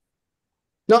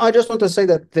 no, I just want to say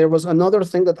that there was another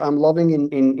thing that I'm loving in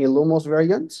Illumos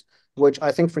variants, which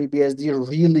I think FreeBSD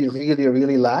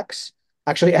really lacks.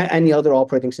 Actually, any other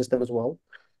operating system as well.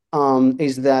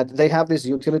 Is that they have this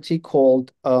utility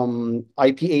called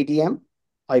IPADM,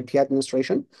 IP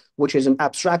administration, which is an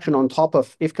abstraction on top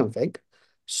of ifconfig.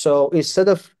 So instead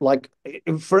of like,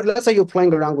 let's say you're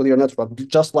playing around with your network,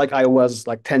 just like I was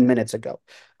like 10 minutes ago,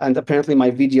 and apparently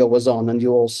my video was on and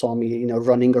you all saw me,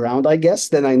 running around, I guess,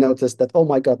 then I noticed that, oh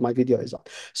my God, my video is on.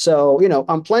 So,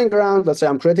 I'm playing around, let's say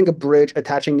I'm creating a bridge,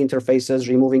 attaching interfaces,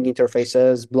 removing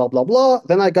interfaces, blah, blah, blah.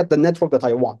 Then I got the network that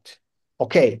I want.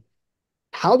 Okay,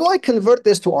 how do I convert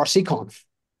this to RCconf?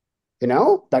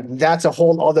 Like that's a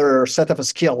whole other set of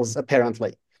skills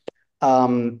apparently.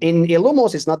 In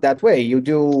Illumos, it's not that way. You use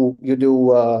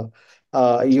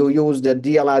the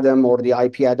DLADM or the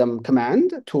IPADM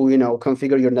command to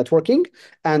configure your networking,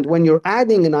 and when you're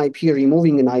adding an IP,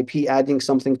 removing an IP, adding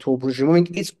something to removing,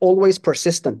 it's always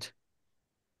persistent,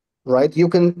 right?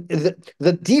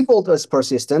 The default is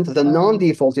persistent. The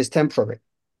non-default is temporary.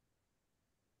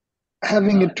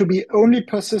 Having it to be only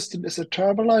persistent is a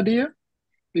terrible idea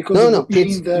because No, it no, would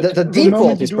it's mean that the the moment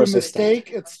default you is do a persistent.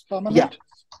 mistake, it's Yeah. permanent.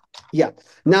 Yeah.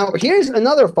 Now, here's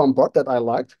another fun part that I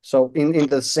liked. So in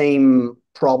the same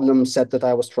problem set that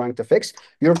I was trying to fix,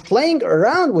 you're playing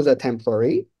around with a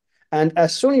temporary, and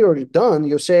as soon as you're done,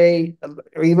 you say,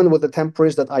 even with the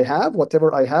temporaries that I have,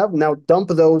 whatever I have, now dump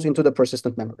those into the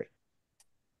persistent memory.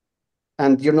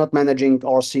 And you're not managing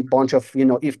RC bunch of,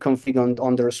 if config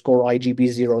underscore IGB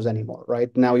zeros anymore,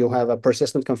 right? Now you have a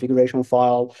persistent configuration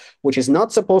file, which is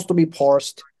not supposed to be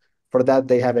parsed. For that,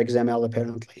 they have XML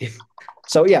apparently.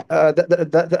 So yeah,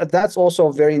 that's also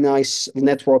a very nice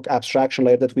network abstraction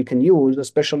layer that we can use,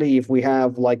 especially if we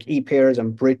have like e-pairs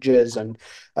and bridges and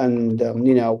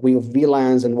we have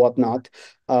VLANs and whatnot.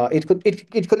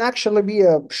 It could actually be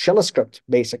a shell script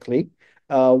basically,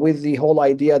 with the whole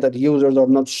idea that users are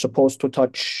not supposed to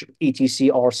touch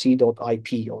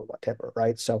etcrc.ip or whatever,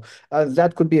 right? So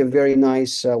that could be a very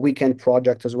nice weekend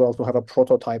project as well to have a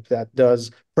prototype that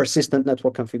does persistent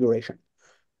network configuration.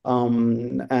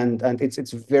 And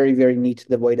it's very neat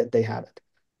the way that they have it.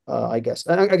 I guess.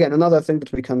 And again, another thing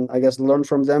that we can, I guess, learn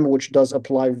from them, which does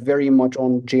apply very much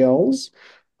on GLs.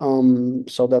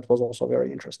 So that was also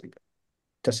very interesting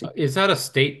to see. Is that a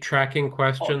state tracking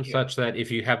question Yeah. such that if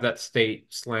you have that state,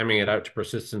 slamming it out to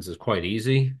persistence is quite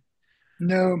easy?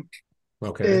 No,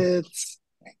 Okay. it's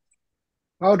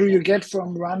how do you get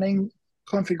from running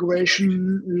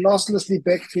configuration losslessly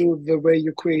back to the way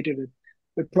you created it?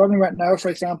 The problem right now, for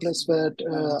example, is that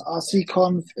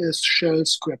rcconf is shell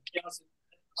script.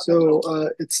 So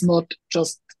it's not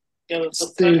just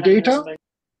still data.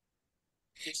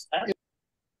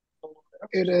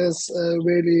 It is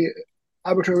really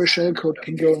arbitrary shellcode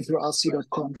can go into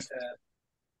rc.conf.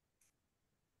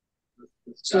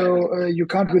 So you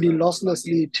can't really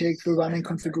losslessly take the running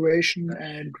configuration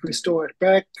and restore it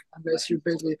back unless you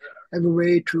basically have a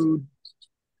way to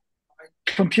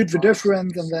compute the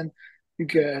difference, and then you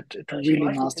get to really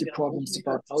nasty problems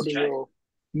about how do you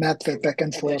map that back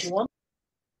and forth.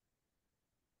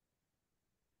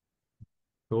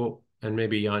 Cool. And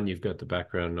maybe Jan, you've got the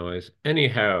background noise.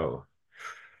 Anyhow,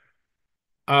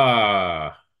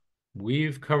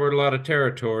 we've covered a lot of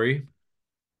territory.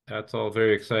 That's all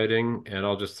very exciting. And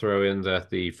I'll just throw in that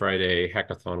the Friday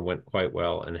hackathon went quite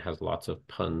well and has lots of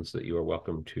puns that you are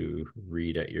welcome to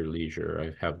read at your leisure.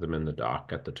 I have them in the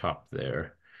doc at the top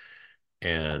there.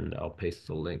 And I'll paste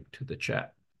the link to the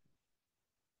chat.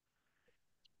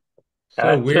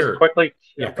 So Just quickly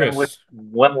yeah, jump in with Chris,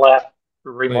 one last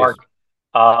please. remark.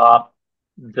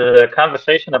 The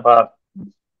conversation about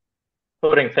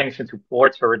putting things into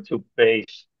ports or into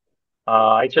base.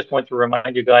 I just want to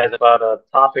remind you guys about a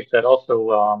topic that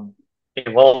also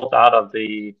evolved out of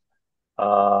the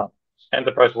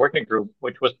enterprise working group,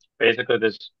 which was basically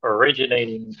this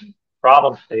originating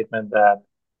problem statement that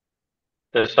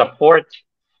the support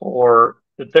for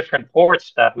the different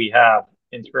ports that we have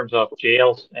in terms of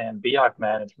jails and beehive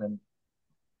management,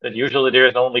 that usually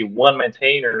there's only one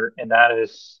maintainer, and that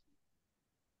is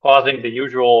causing the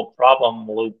usual problem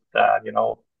loop that,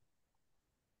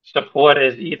 support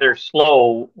is either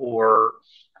slow or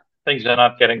things are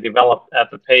not getting developed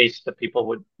at the pace that people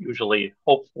would usually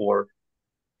hope for.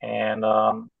 And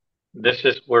this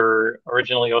is where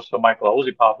originally also Michael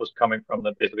Ozipov was coming from,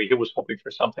 that basically he was hoping for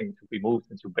something to be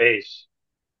moved into base,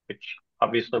 which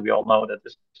obviously we all know that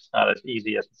this is not as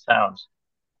easy as it sounds.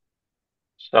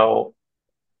 So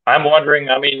I'm wondering,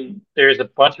 I mean, there's a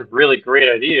bunch of really great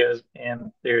ideas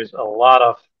and there's a lot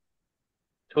of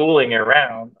tooling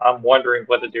around. I'm wondering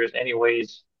whether there's any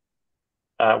ways,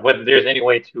 whether there's any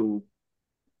way to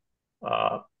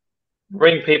uh,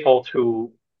 bring people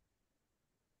to,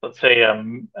 let's say,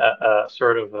 a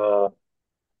sort of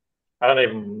I don't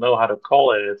even know how to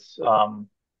call it. It's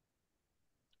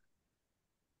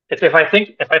if I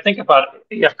think about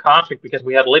EF config, because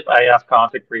we had libIF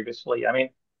config previously. I mean,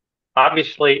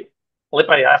 obviously,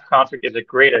 libIF config is a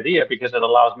great idea because it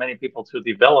allows many people to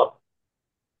develop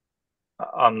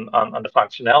on the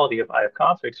functionality of IF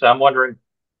config. So I'm wondering,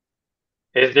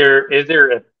 is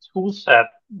there a tool set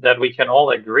that we can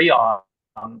all agree on,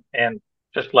 and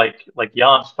just like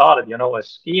Jan started, a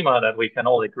schema that we can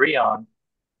all agree on,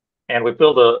 and we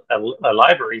build a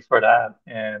library for that,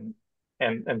 and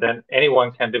then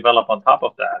anyone can develop on top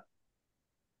of that.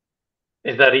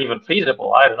 Is that even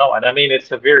feasible? I don't know. And I mean,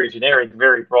 it's a very generic,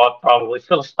 very broad, probably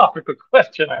philosophical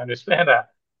question. I understand that.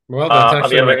 Well, that's On the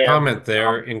actually other my hand, comment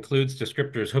there. Includes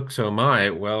descriptors hook so my.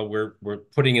 Well, we're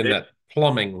putting in that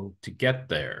plumbing to get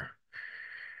there.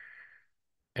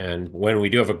 And when we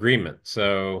do have agreement.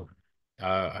 So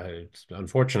it's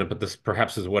unfortunate, but this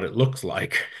perhaps is what it looks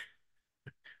like.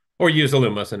 Or use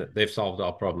Illumos, and they've solved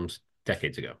all problems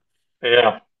decades ago.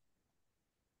 yeah.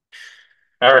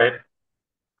 All right.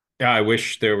 Yeah, I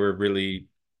wish there were really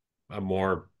a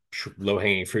more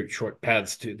low-hanging fruit, short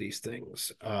paths to these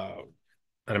things. And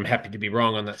I'm happy to be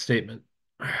wrong on that statement.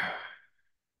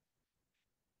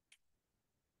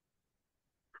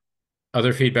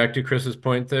 Other feedback to Chris's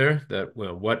point there, that,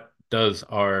 well, what does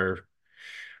our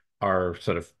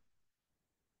sort of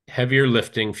heavier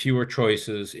lifting, fewer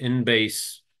choices,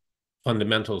 in-base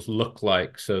fundamentals look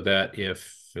like, so that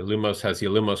if Illumos has the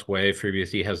Illumos way,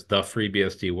 FreeBSD has the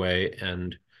FreeBSD way,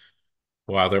 and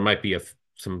while there might be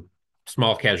some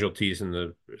small casualties in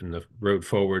the road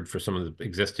forward for some of the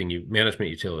existing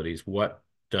management utilities, what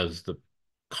does the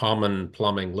common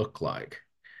plumbing look like?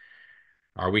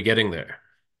 Are we getting there?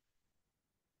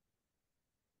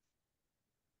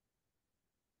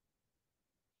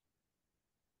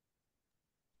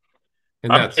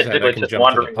 And I'm that said, I basically can just jump to the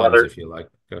wondering puns whether if you like.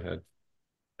 Go ahead.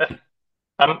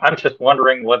 I'm just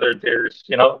wondering whether there's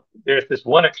this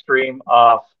one extreme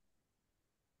of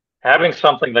having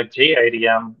something like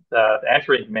GADM that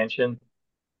Andrew mentioned,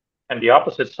 and the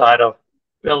opposite side of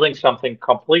building something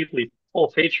completely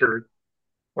full featured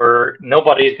where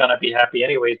nobody's going to be happy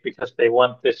anyways because they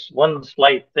want this one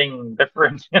slight thing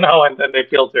different, and then they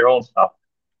build their own stuff.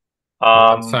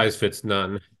 One size fits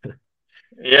none.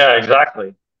 Yeah,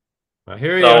 exactly. I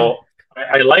hear you. So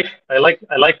I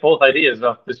like both ideas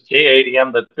of this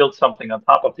JADM that builds something on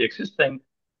top of the existing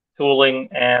tooling,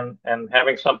 and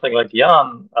having something like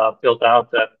Jan built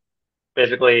out that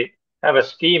basically have a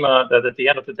schema that at the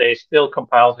end of the day still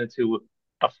compiles into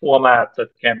a format that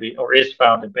can be or is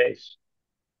found in base.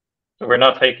 So we're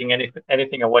not taking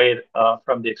anything away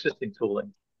from the existing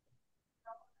tooling.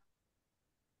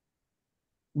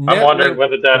 I'm wondering Netlink,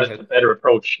 whether go that is ahead. the better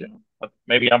approach, but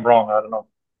maybe I'm wrong. I don't know.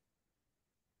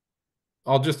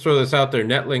 I'll just throw this out there.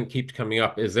 Netlink keeps coming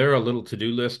up. Is there a little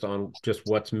to-do list on just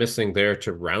what's missing there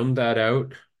to round that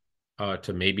out,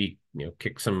 to maybe,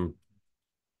 kick some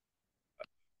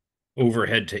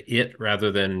overhead to it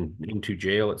rather than into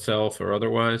jail itself or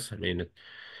otherwise? I mean,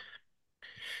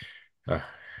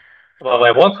 Well, I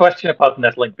have one question about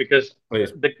Netlink, because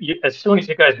please. as soon as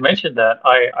you guys mentioned that,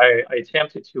 I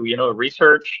attempted to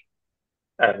research.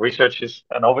 Research is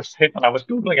an overstatement. I was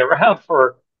googling around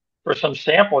for some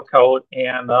sample code,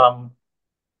 and I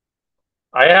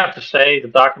have to say the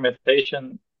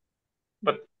documentation.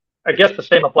 But I guess the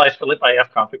same applies for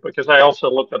libIF config, because I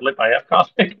also looked at libIF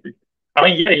config. I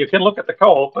mean, yeah, you can look at the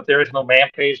code, but there is no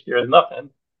man page. There is nothing.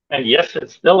 And yes,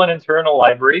 it's still an internal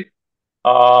library.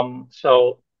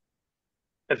 So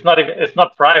it's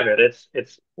not private.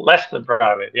 It's less than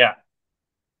private. Yeah,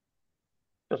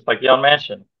 just like Jan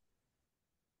mentioned.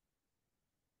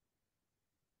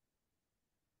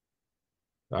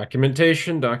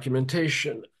 Documentation,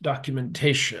 documentation,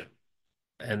 documentation.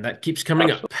 And that keeps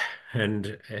coming up.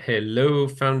 And hello,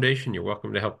 Foundation. You're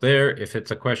welcome to help there. If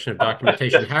it's a question of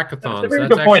documentation That's a hackathons, very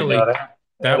that's good point, actually though.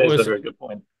 That is a was very good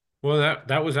point. well,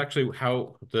 that was actually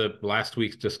how the last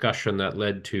week's discussion that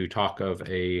led to talk of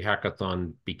a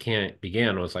hackathon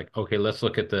began was like, okay, let's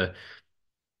look at the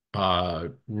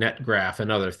net graph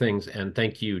and other things. And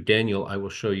thank you, Daniel. I will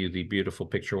show you the beautiful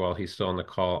picture while he's still on the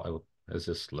call as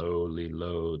this slowly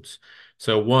loads.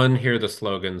 So one, here the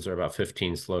slogans are about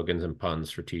 15 slogans and puns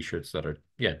for t-shirts that are,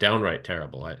 yeah, downright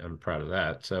terrible. I'm proud of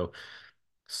that. So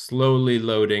slowly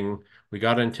loading. We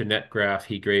got into NetGraph.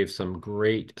 He gave some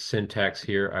great syntax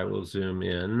here. I will zoom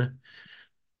in.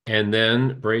 And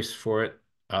then brace for it.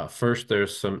 First,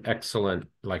 there's some excellent,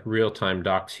 like real-time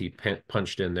docs he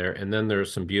punched in there. And then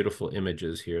there's some beautiful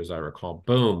images here, as I recall.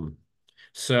 Boom.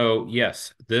 So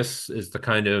yes, this is the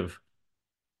kind of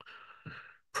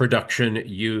production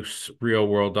use, real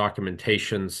world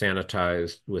documentation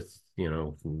sanitized with,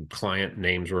 client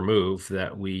names removed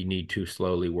that we need to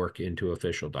slowly work into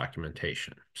official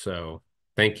documentation. So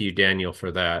thank you, Daniel,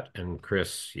 for that. And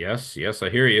Chris, yes, I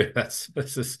hear you. This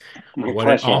is My what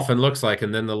it pleasure. often looks like.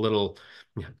 And then the little,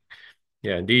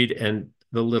 yeah, indeed. And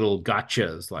the little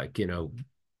gotchas, like, get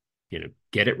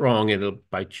it wrong, it'll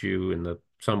bite you in the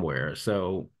somewhere.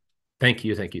 So thank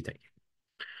you.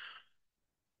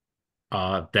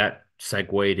 That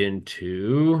segued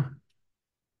into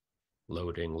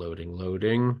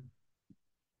loading.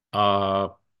 Uh,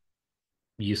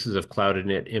 Uses of cloud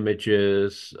init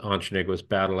images. Anjanig was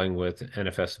battling with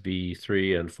NFS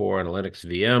v3 and 4 on a Linux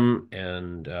VM,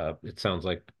 and it sounds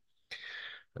like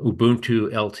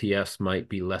Ubuntu LTS might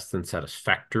be less than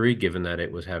satisfactory, given that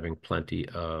it was having plenty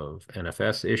of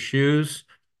NFS issues.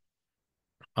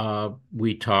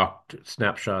 We talked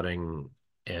snapshotting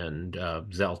and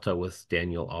Zelta with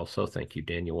Daniel also. Thank you,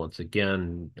 Daniel, once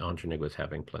again. Anjanig was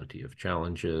having plenty of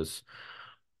challenges.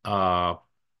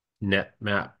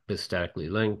 NetMap is statically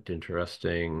linked.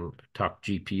 Interesting. Talk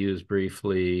GPUs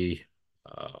briefly.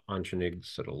 Anjanig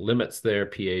sort of limits there,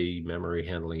 PA memory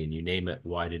handling, and you name it.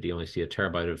 Why did he only see a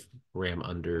terabyte of RAM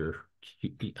under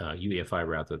UEFI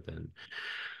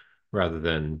rather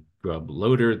than Grub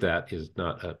Loader? That is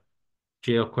not a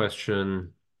jail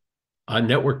question.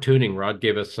 Network tuning. Rod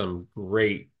gave us some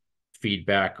great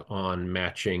feedback on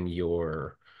matching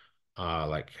your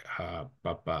oh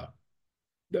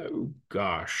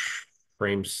gosh,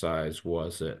 frame size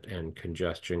was it, and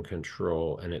congestion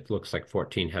control. And it looks like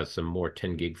 14 has some more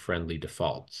 10 gig friendly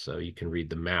defaults. So you can read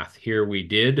the math here. We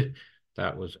did.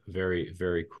 That was very,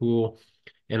 very cool.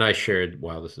 And I shared,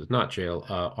 while this is not jail,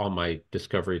 all my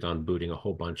discoveries on booting a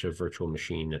whole bunch of virtual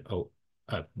machine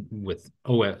with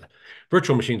OS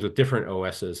virtual machines with different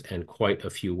OSs, and quite a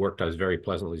few worked. I was very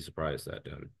pleasantly surprised that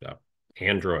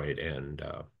Android and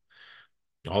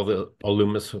all the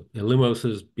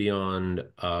Illumoses beyond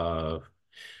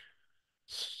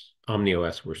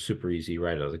OmniOS were super easy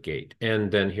right out of the gate. And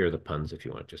then here are the puns if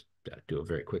you want to just do a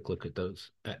very quick look at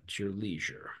those at your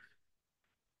leisure.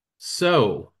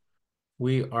 So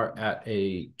we are at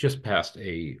just past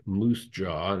a Moose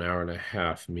Jaw, an hour and a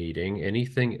half meeting.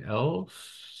 Anything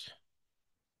else?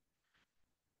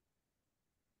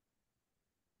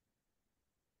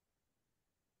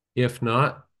 If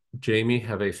not, Jamie,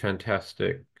 have a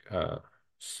fantastic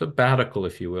sabbatical,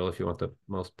 if you will, if you want the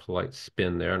most polite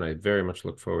spin there. And I very much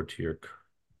look forward to your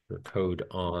code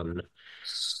on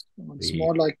It's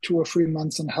more like 2 or 3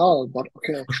 months in hell, but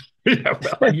okay. Yeah,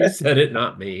 well, you said it,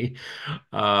 not me.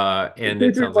 And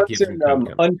it sounds like you have some code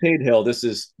coming. Unpaid hell. This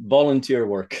is volunteer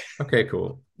work. Okay,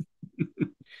 cool.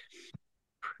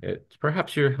 It's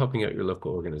perhaps you're helping out your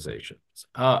local organizations.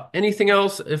 Anything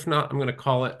else? If not, I'm going to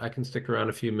call it. I can stick around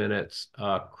a few minutes.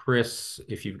 Chris,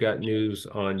 if you've got news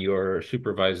on your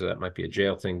supervisor, that might be a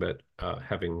jail thing, but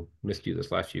having missed you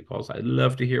this last few calls, I'd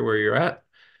love to hear where you're at.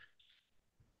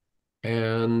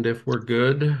 And if we're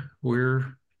good,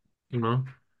 we're,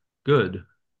 good.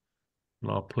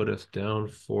 And I'll put us down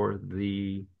for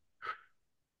the,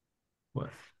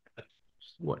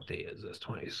 what day is this?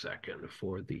 22nd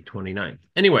for the 29th.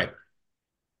 Anyway.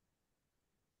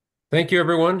 Thank you,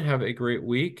 everyone. Have a great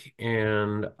week.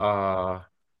 And Put a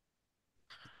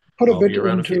I'll bit be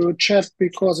around into chat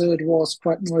because it was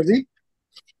quite noisy.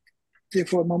 Here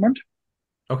for a moment.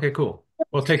 Okay, cool.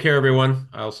 Well, take care, everyone.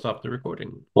 I'll stop the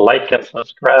recording. Like and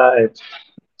subscribe.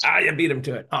 You beat him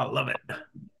to it. I love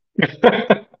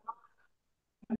it.